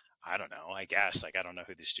 I don't know, I guess. Like, I don't know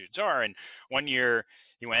who these students are. And one year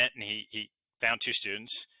he went and he found 2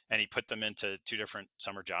 students and he put them into 2 different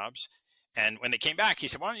summer jobs. And when they came back, he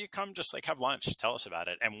said, why don't you come just like have lunch, tell us about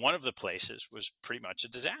it. And one of the places was pretty much a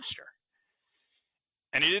disaster.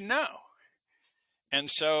 And he didn't know. And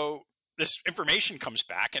so this information comes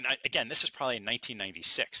back. And again, this is probably in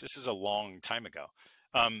 1996. This is a long time ago.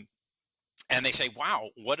 And they say, wow,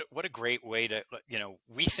 what a great way to,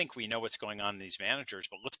 we think we know what's going on in these managers,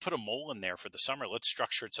 but let's put a mole in there for the summer. Let's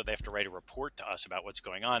structure it so they have to write a report to us about what's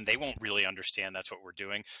going on. They won't really understand that's what we're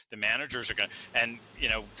doing. The managers are going to, and,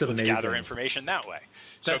 let's gather information that way.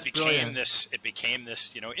 So it became this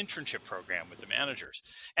internship program with the managers.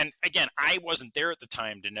 And again, I wasn't there at the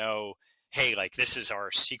time to know, hey, like this is our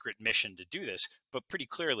secret mission to do this, but pretty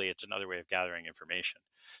clearly it's another way of gathering information.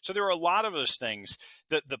 So there are a lot of those things.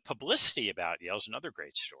 The publicity about Yale is another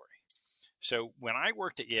great story. So when I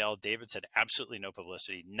worked at Yale, David said absolutely no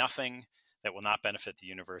publicity, nothing that will not benefit the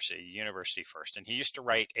university first. And he used to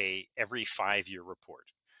write every 5-year report.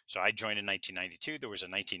 So I joined in 1992. There was a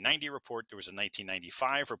 1990 report. There was a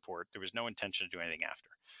 1995 report. There was no intention to do anything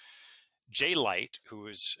after. Jay Light, who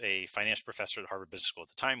was a finance professor at Harvard Business School at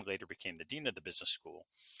the time, later became the dean of the business school,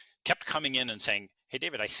 kept coming in and saying, hey,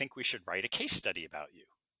 David, I think we should write a case study about you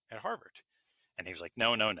at Harvard. And he was like,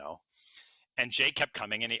 no. And Jay kept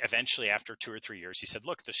coming, and eventually, after 2 or 3 years, he said,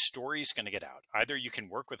 look, the story's going to get out. Either you can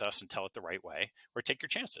work with us and tell it the right way, or take your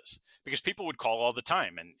chances. Because people would call all the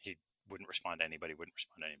time, and he wouldn't respond to anybody.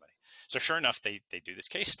 So sure enough, they do this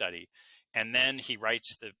case study. And then he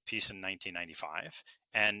writes the piece in 1995,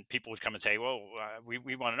 and people would come and say, well,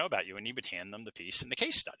 we want to know about you. And he would hand them the piece and the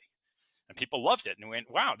case study. And people loved it and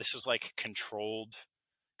went, wow, this is like controlled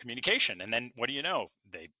communication. And then what do you know?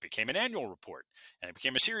 They became an annual report, and it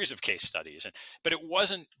became a series of case studies. But it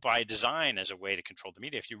wasn't by design as a way to control the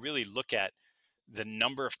media. If you really look at the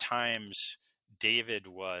number of times David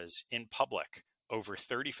was in public over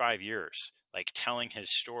 35 years, like telling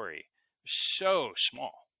his story, so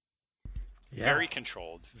small. Yeah. Very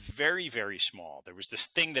controlled, very, very small. There was this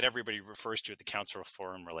thing that everybody refers to at the Council of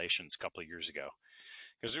Foreign Relations a couple of years ago,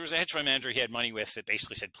 because there was a hedge fund manager he had money with that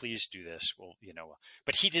basically said, please do this. Well,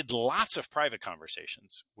 but he did lots of private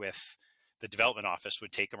conversations with the development office,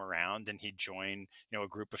 would take him around, and he'd join, a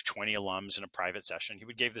group of 20 alums in a private session. He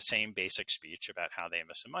would give the same basic speech about how they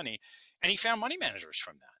invest in money. And he found money managers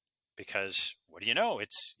from that. Because what do you know?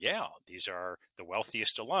 It's Yale. These are the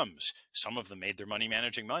wealthiest alums. Some of them made their money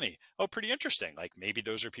managing money. Oh, pretty interesting. Like maybe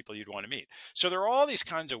those are people you'd want to meet. So there are all these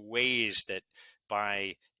kinds of ways that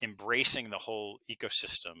by embracing the whole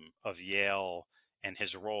ecosystem of Yale and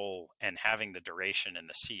his role and having the duration in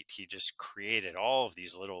the seat, he just created all of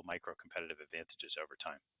these little micro competitive advantages over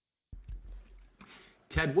time.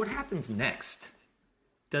 Ted, what happens next?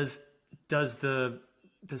 Does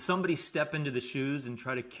somebody step into the shoes and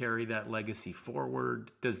try to carry that legacy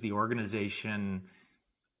forward? Does the organization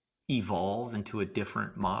evolve into a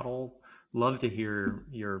different model? Love to hear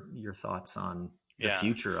your thoughts on the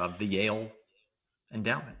future of the Yale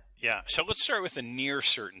endowment. Yeah. So let's start with the near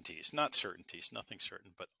certainties, not certainties, nothing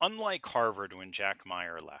certain. But unlike Harvard, when Jack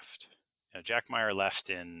Meyer left, Jack Meyer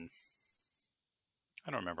left in,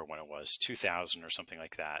 I don't remember when it was, 2000 or something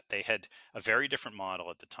like that. They had a very different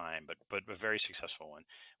model at the time, but a very successful one.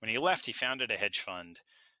 When he left, he founded a hedge fund.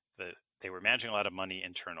 They were managing a lot of money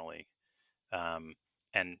internally.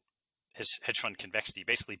 And his hedge fund Convexity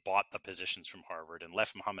basically bought the positions from Harvard and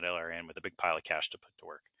left Mohamed El-Erian with a big pile of cash to put to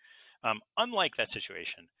work. Unlike that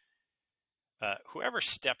situation, whoever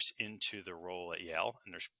steps into the role at Yale,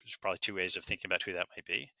 and there's probably 2 ways of thinking about who that might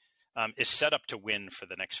be, is set up to win for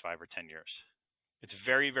the next 5 or 10 years. It's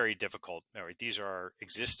very, very difficult. Right? These are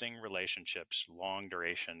existing relationships, long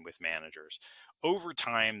duration with managers. Over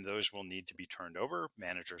time, those will need to be turned over.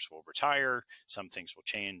 Managers will retire. Some things will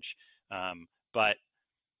change. But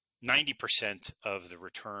 90% of the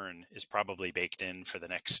return is probably baked in for the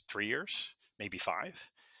next 3 years, maybe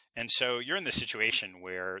 5. And so you're in the situation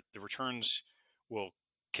where the returns will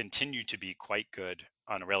continue to be quite good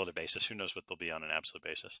on a relative basis. Who knows what they'll be on an absolute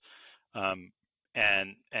basis?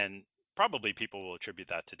 And probably people will attribute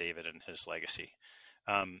that to David and his legacy.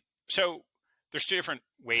 So there's 2 different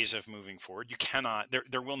ways of moving forward. You cannot,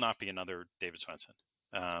 there will not be another David Swensen.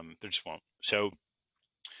 There just won't. So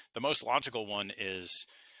the most logical one is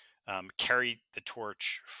carry the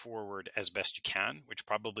torch forward as best you can, which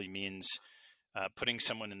probably means putting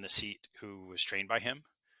someone in the seat who was trained by him.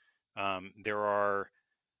 There are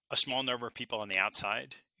a small number of people on the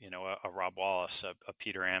outside, a Rob Wallace, a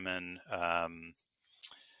Peter Ammon,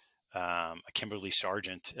 a Kimberly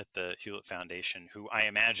Sargent at the Hewlett Foundation, who I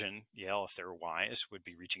imagine Yale, if they're wise, would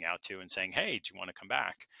be reaching out to and saying, hey, do you want to come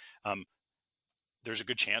back? There's a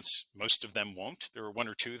good chance most of them won't. There are 1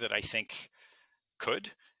 or 2 that I think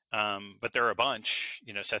could. But there are a bunch,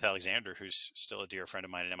 Seth Alexander, who's still a dear friend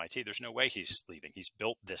of mine at MIT. There's no way he's leaving. He's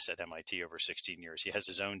built this at MIT over 16 years. He has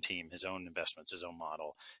his own team, his own investments, his own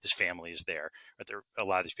model. His family is there. But a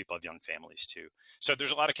lot of these people have young families too. So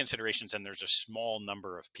there's a lot of considerations, and there's a small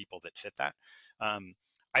number of people that fit that.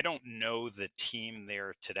 I don't know the team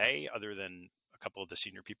there today other than a couple of the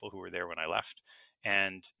senior people who were there when I left,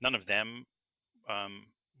 and none of them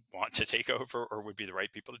want to take over or would be the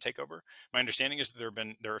right people to take over. My understanding is that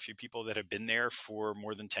there are a few people that have been there for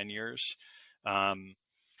more than 10 years.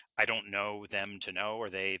 I don't know them to know, are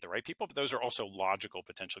they the right people? But those are also logical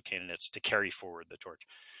potential candidates to carry forward the torch.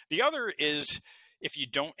 The other is, if you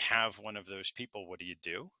don't have one of those people, what do you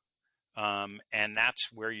do? And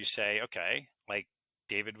that's where you say, okay, like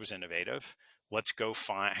David was innovative. Let's go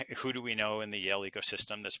find, who do we know in the Yale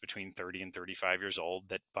ecosystem that's between 30 and 35 years old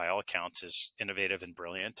that by all accounts is innovative and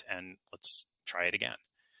brilliant, and let's try it again.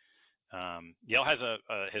 Yale has a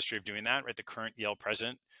history of doing that, right? The current Yale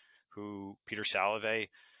president, Peter Salovey,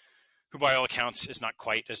 who by all accounts is not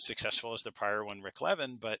quite as successful as the prior one, Rick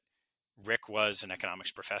Levin, but Rick was an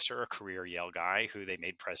economics professor, a career Yale guy who they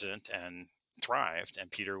made president and thrived.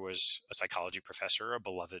 And Peter was a psychology professor, a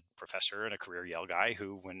beloved professor, and a career Yale guy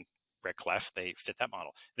who, when Rick left, they fit that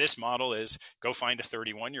model. This model is go find a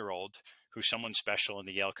 31-year-old who someone special in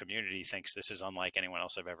the Yale community thinks this is unlike anyone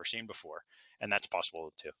else I've ever seen before. And that's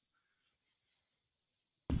possible too.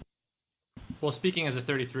 Well, speaking as a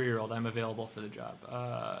 33-year-old, I'm available for the job.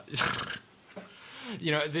 I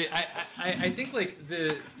think like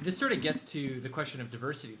this sort of gets to the question of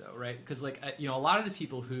diversity, though, right? Because like a lot of the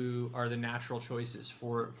people who are the natural choices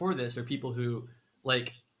for this are people who,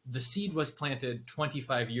 like, the seed was planted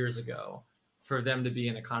 25 years ago for them to be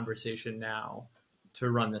in a conversation now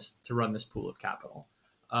to run this pool of capital.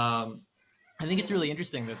 I think it's really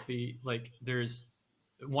interesting that there's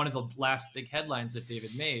one of the last big headlines that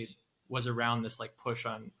David made was around this like push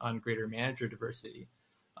on greater manager diversity.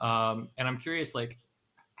 And I'm curious, like,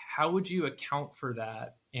 how would you account for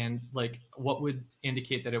that? And like, what would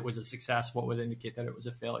indicate that it was a success? What would indicate that it was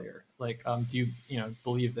a failure? Like, do you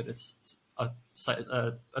believe that it's a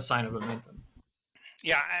sign of momentum?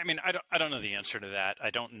 Yeah, I mean, I don't know the answer to that. I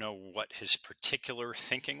don't know what his particular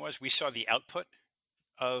thinking was. We saw the output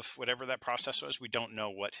of whatever that process was. We don't know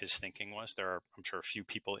what his thinking was. There are, I'm sure, a few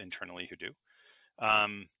people internally who do.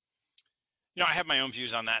 I have my own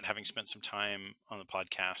views on that, having spent some time on the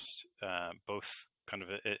podcast, both kind of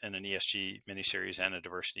in an ESG miniseries and a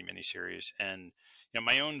diversity miniseries. And,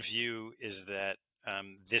 my own view is that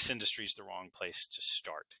this industry is the wrong place to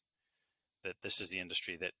start, that this is the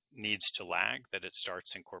industry that needs to lag, that it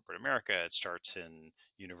starts in corporate America, it starts in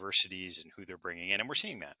universities and who they're bringing in. And we're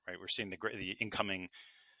seeing that, right? We're seeing the incoming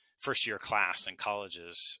first-year class in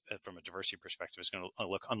colleges from a diversity perspective is going to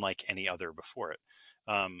look unlike any other before it.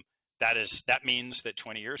 That means that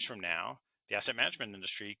 20 years from now, the asset management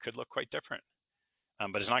industry could look quite different,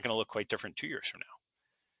 but it's not going to look quite different 2 years from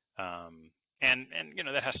now. And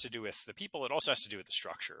that has to do with the people. It also has to do with the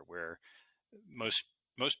structure, where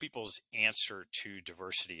most people's answer to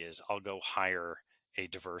diversity is, I'll go hire a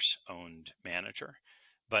diverse owned manager.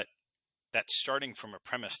 But that's starting from a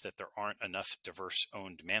premise that there aren't enough diverse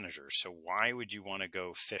owned managers. So why would you want to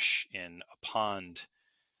go fish in a pond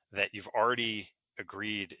that you've already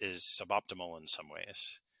agreed is suboptimal in some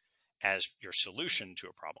ways as your solution to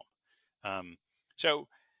a problem? So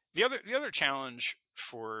the other challenge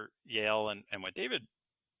for Yale and what David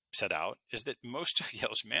set out is that most of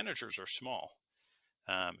Yale's managers are small.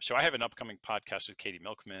 So I have an upcoming podcast with Katie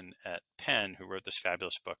Milkman at Penn, who wrote this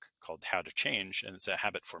fabulous book called How to Change, and it's a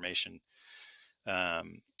habit formation.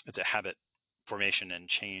 It's a habit formation and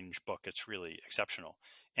change book. It's really exceptional.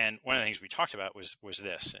 And one of the things we talked about was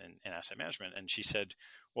this in asset management. And she said,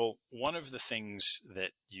 well, one of the things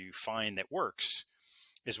that you find that works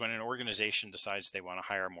is when an organization decides they want to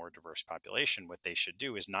hire a more diverse population, what they should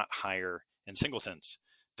do is not hire in singletons.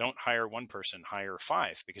 Don't hire one person, hire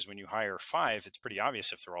five, because when you hire five, it's pretty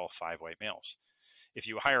obvious if they're all 5 white males. If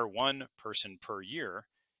you hire one person per year,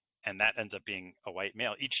 and that ends up being a white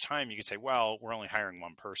male, each time you can say, well, we're only hiring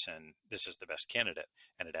one person. This is the best candidate,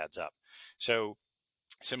 and it adds up. So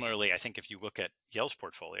similarly, I think if you look at Yale's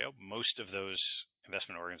portfolio, most of those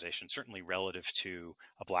investment organizations, certainly relative to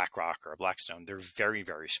a BlackRock or a Blackstone, they're very,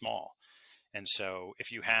 very small. And so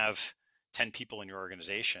if you have 10 people in your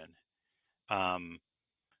organization,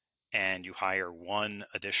 and you hire one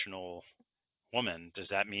additional woman, does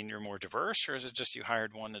that mean you're more diverse, or is it just you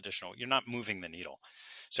hired one additional? You're not moving the needle.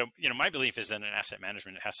 So, my belief is that in asset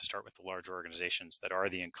management, it has to start with the large organizations that are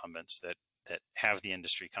the incumbents, that have the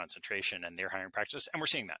industry concentration and their hiring practices. And we're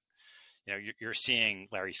seeing that. You're seeing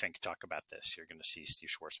Larry Fink talk about this. You're going to see Steve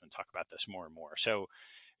Schwarzman talk about this more and more. So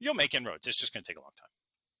you'll make inroads. It's just going to take a long time.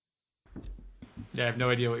 Yeah, I have no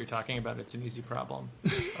idea what you're talking about. It's an easy problem.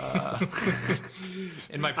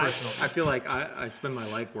 In my personal, I feel like I spend my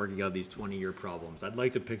life working on these 20-year problems. I'd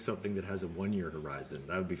like to pick something that has a 1-year horizon.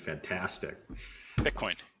 That would be fantastic.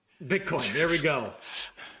 Bitcoin. There we go.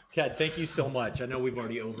 Ted, thank you so much. I know we've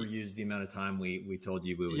already overused the amount of time we told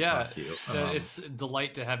you we would talk to you. It's a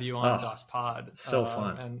delight to have you on DOS Pod. So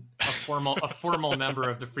fun. And a formal member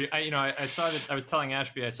of the free. I saw that. I was telling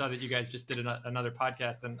Ashby, I saw that you guys just did another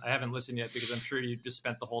podcast, and I haven't listened yet because I'm sure you just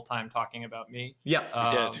spent the whole time talking about me.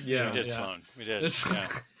 Yeah, we did, Sloan. We did. Yeah.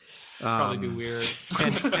 Probably be weird.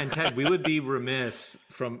 And Ted, we would be remiss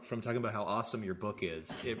from talking about how awesome your book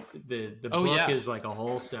is. The book is like a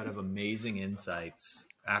whole set of amazing insights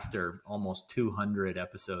after almost 200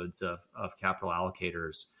 episodes of Capital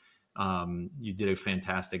Allocators. You did a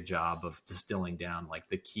fantastic job of distilling down like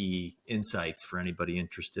the key insights for anybody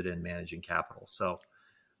interested in managing capital. So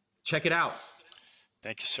check it out.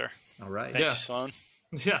 Thank you, sir. All right. Thank you, Sloan.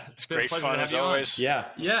 Yeah, it's great fun as always. Yeah.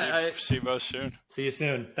 See you both soon. See you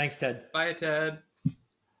soon. Thanks, Ted. Bye, Ted.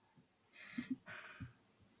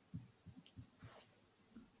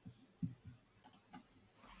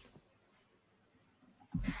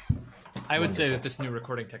 I would say that this new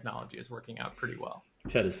recording technology is working out pretty well.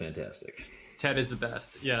 Ted is fantastic. Ted is the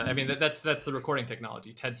best. Yeah, I mean that's the recording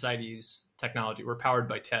technology. Ted Seides technology. We're powered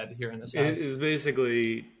by Ted here in this house. It is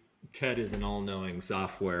basically Ted is an all-knowing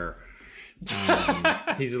software.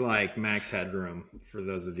 He's like Max Headroom for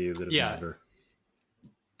those of you that have never.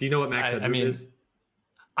 Do you know what Max Headroom is?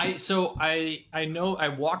 I know I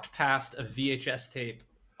walked past a VHS tape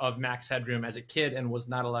of Max Headroom as a kid and was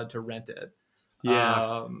not allowed to rent it.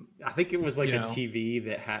 Yeah, I think it was like a TV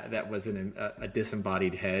that was a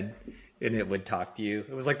disembodied head, and it would talk to you.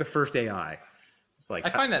 It was like the first AI. It's like I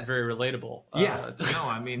find that very relatable. No,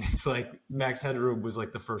 I mean it's like Max Headroom was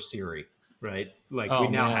like the first Siri, right? Like we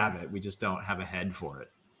now have it. We just don't have a head for it.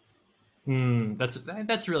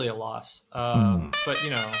 That's really a loss. But you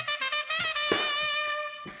know,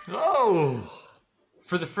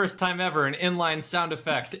 for the first time ever, an inline sound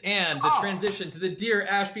effect and the transition to the Dear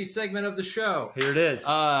Ashby segment of the show. Here it is.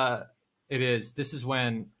 It is. This is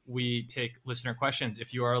when we take listener questions.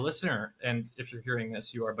 If you are a listener, and if you're hearing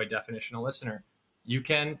this, you are by definition a listener, you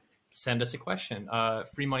can send us a question,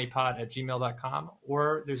 freemoneypod@gmail.com,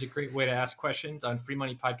 or there's a great way to ask questions on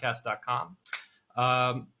freemoneypodcast.com.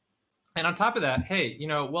 And on top of that, hey,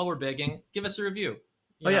 while we're begging, give us a review.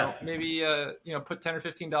 Maybe put $10 or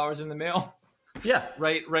 $15 in the mail. Yeah.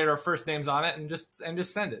 Write our first names on it and just send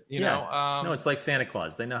it. You know. No, it's like Santa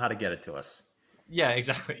Claus. They know how to get it to us. Yeah,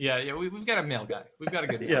 exactly. Yeah. We've got a mail guy. We've got a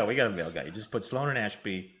good. Yeah, we got a mail guy. You just put Sloan and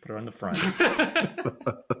Ashby, put it on the front.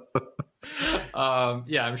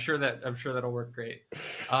 I'm sure that'll work great.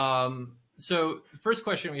 So the first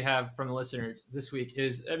question we have from the listeners this week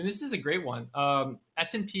is, this is a great one.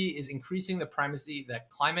 S&P is increasing the primacy that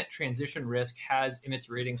climate transition risk has in its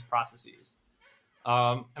ratings processes.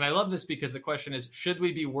 And I love this because the question is, should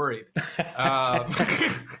we be worried? I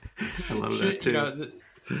love that too.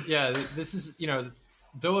 This is,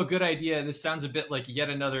 though a good idea, this sounds a bit like yet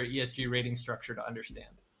another ESG rating structure to understand.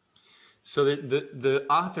 So the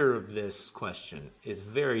author of this question is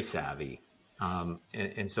very savvy.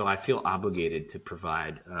 And so I feel obligated to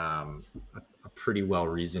provide a pretty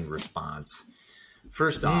well-reasoned response.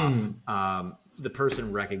 First off, the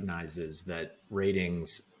person recognizes that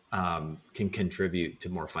ratings can contribute to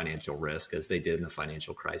more financial risk, as they did in the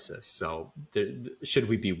financial crisis. So should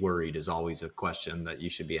we be worried is always a question that you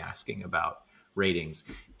should be asking about ratings.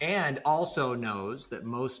 And also knows that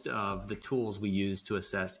most of the tools we use to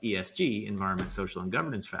assess ESG, environment, social, and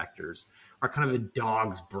governance factors, are kind of the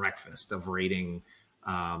dog's breakfast of rating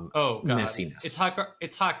messiness. It's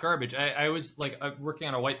hot garbage. I was working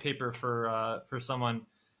on a white paper for someone,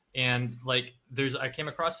 and I came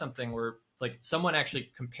across something where someone actually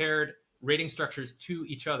compared rating structures to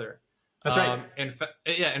each other. That's right. And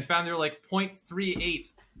found they're 0.38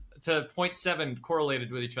 to 0.7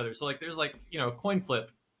 correlated with each other. So there's coin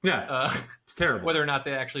flip. Yeah, it's terrible. Whether or not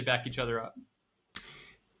they actually back each other up.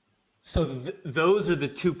 So those are the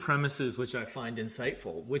two premises which I find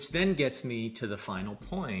insightful, which then gets me to the final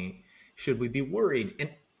point. Should we be worried? And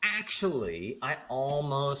actually, I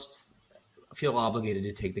almost feel obligated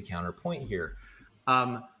to take the counterpoint here.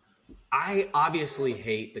 I obviously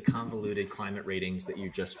hate the convoluted climate ratings that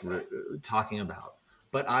you just were talking about,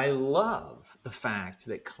 but I love the fact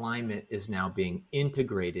that climate is now being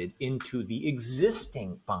integrated into the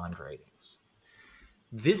existing bond ratings.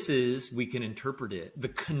 This is, we can interpret it, the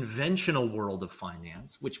conventional world of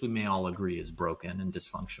finance, which we may all agree is broken and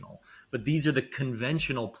dysfunctional. But these are the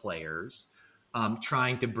conventional players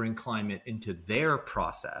trying to bring climate into their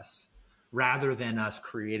process, rather than us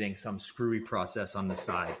creating some screwy process on the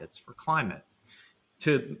side that's for climate.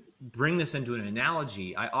 To bring this into an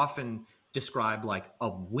analogy, I often describe like a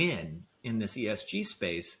win in this ESG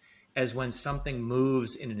space as when something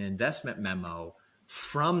moves in an investment memo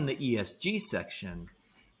from the ESG section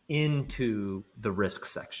into the risk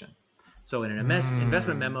section. So in an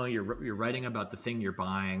investment memo, you're writing about the thing you're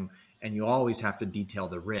buying, and you always have to detail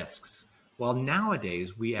the risks. Well,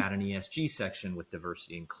 nowadays we add an ESG section with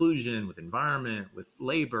diversity, inclusion, with environment, with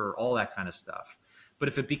labor, all that kind of stuff. But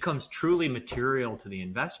if it becomes truly material to the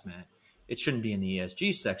investment, it shouldn't be in the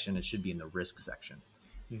ESG section. It should be in the risk section.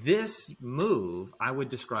 This move I would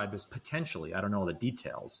describe as potentially, I don't know all the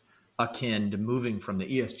details, akin to moving from the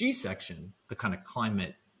ESG section, the kind of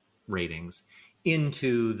climate ratings,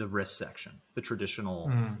 into the risk section, the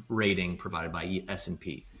traditional rating provided by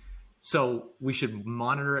S&P. So we should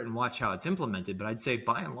monitor it and watch how it's implemented. But I'd say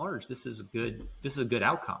by and large, this is a good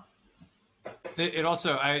outcome. It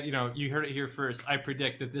also, you heard it here first. I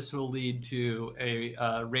predict that this will lead to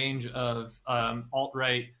a range of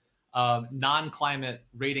alt-right, non-climate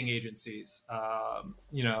rating agencies,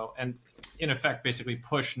 and in effect, basically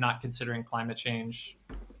push not considering climate change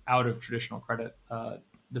out of traditional credit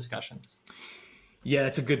discussions. Yeah,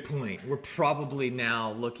 it's a good point. We're probably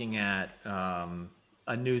now looking at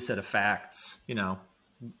a new set of facts.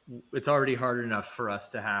 It's already hard enough for us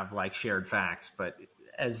to have like shared facts, but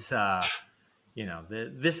as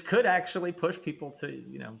this could actually push people to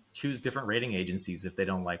choose different rating agencies if they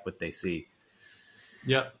don't like what they see.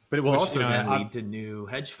 Yep. But it will also then lead to new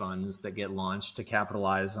hedge funds that get launched to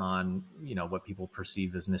capitalize on what people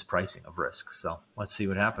perceive as mispricing of risk. So let's see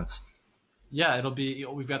what happens. Yeah,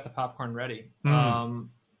 we've got the popcorn ready.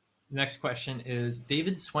 Next question is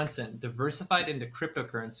David Swenson diversified into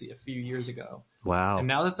cryptocurrency a few years ago. Wow. And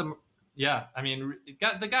now that the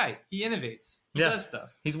guy, he innovates. He does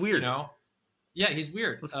stuff. He's weird. Yeah, he's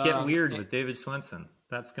weird. Let's get weird with David Swenson.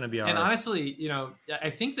 That's going to be our... And honestly, I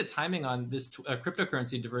think the timing on this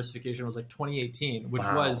cryptocurrency diversification was like 2018, which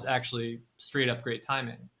was actually straight up great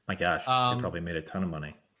timing. My gosh, they probably made a ton of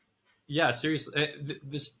money. Yeah, seriously.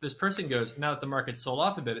 This person goes, now that the market's sold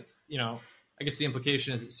off a bit, it's, I guess the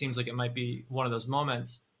implication is it seems like it might be one of those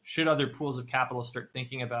moments. Should other pools of capital start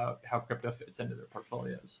thinking about how crypto fits into their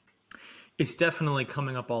portfolios? It's definitely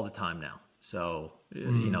coming up all the time now. So,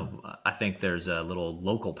 I think there's a little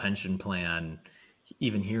local pension plan,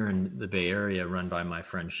 even here in the Bay Area, run by my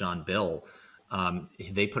friend Sean Bill.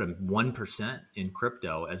 They put 1% in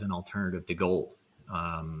crypto as an alternative to gold.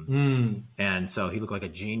 And so he looked like a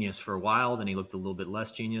genius for a while, then he looked a little bit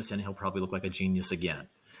less genius, and he'll probably look like a genius again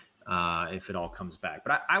if it all comes back.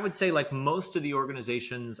 But I would say like most of the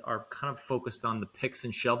organizations are kind of focused on the picks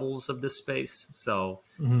and shovels of this space. So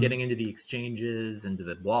getting into the exchanges, into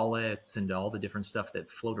the wallets, into all the different stuff that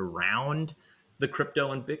float around the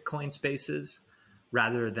crypto and Bitcoin spaces,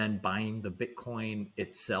 rather than buying the Bitcoin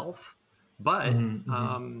itself. But,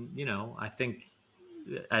 I think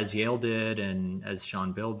as Yale did and as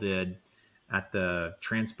Sean Bill did at the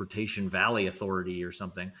Transportation Valley Authority or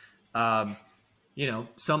something,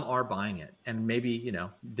 some are buying it. And maybe,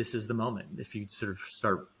 this is the moment if you sort of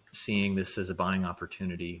start seeing this as a buying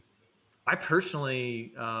opportunity. I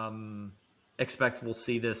personally expect we'll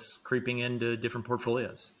see this creeping into different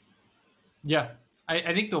portfolios. Yeah,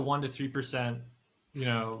 I think the 1% to 3%,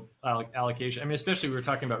 allocation. I mean, especially we were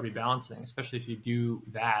talking about rebalancing, especially if you do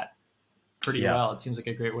that pretty well, it seems like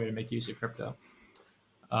a great way to make use of crypto.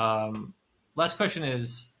 Last question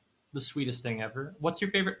is the sweetest thing ever. What's your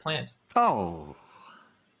favorite plant? Oh,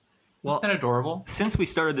 well, isn't that adorable? Since we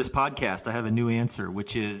started this podcast, I have a new answer,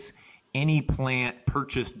 which is any plant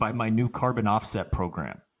purchased by my new carbon offset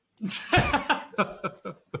program.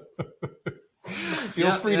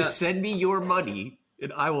 Feel free to send me your money,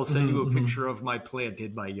 and I will send you a picture of my plant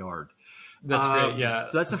in my yard. That's great. Yeah.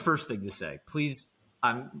 So that's the first thing to say. Please,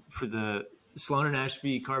 for the Sloan and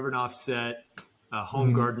Ashby carbon offset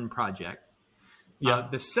home garden project. Yeah.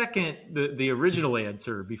 The second, the original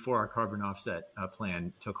answer before our carbon offset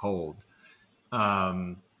plan took hold.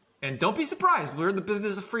 And don't be surprised. We're in the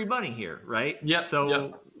business of free money here, right? Yeah.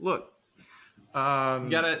 So look, you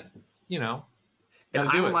gotta, and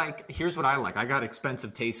I'm like, here's what I like. I got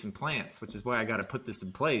expensive tastes in plants, which is why I got to put this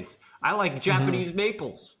in place. I like Japanese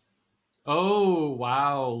maples. Oh,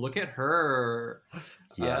 wow. Look at her.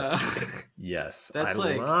 Yes. Yes. That's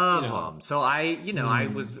I love them. So I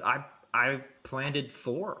planted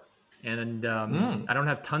 4 and I don't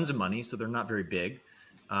have tons of money, so they're not very big.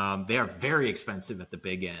 They are very expensive at the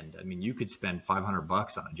big end. I mean, you could spend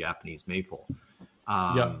 $500 on a Japanese maple.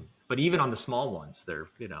 But even on the small ones, they're,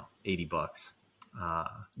 $80.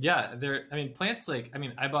 Yeah, plants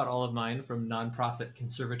I bought all of mine from nonprofit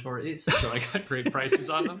conservatories, so I got great prices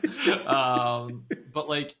on them. But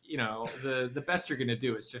the best you're gonna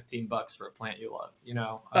do is $15 for a plant you love.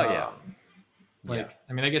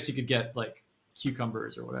 I guess you could get like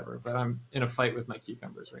cucumbers or whatever, but I'm in a fight with my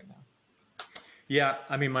cucumbers right now. Yeah,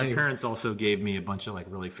 my parents also gave me a bunch of like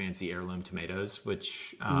really fancy heirloom tomatoes,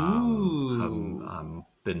 which I've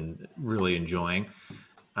been really enjoying.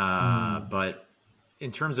 But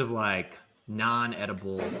in terms of like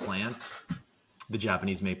non-edible plants, the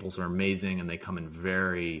Japanese maples are amazing, and they come in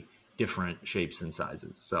very different shapes and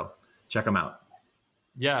sizes. So check them out.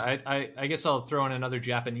 Yeah, I guess I'll throw in another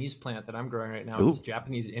Japanese plant that I'm growing right now. It's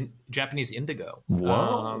Japanese indigo.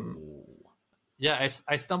 Whoa. Yeah,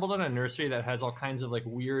 I stumbled on a nursery that has all kinds of like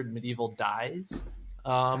weird medieval dyes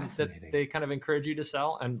that they kind of encourage you to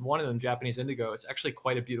sell. And one of them, Japanese indigo, it's actually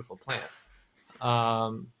quite a beautiful plant.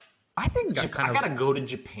 I think I gotta go to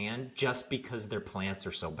Japan just because their plants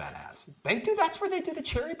are so badass. That's where they do the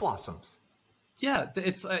cherry blossoms. Yeah,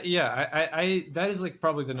 it's I that is like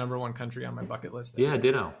probably the number one country on my bucket list. Yeah,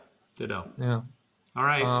 ditto. Yeah. All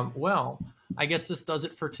right. Well, I guess this does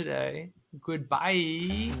it for today.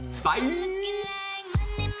 Goodbye. Bye.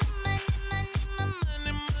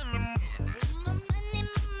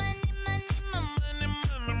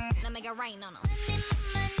 Rain on 'em.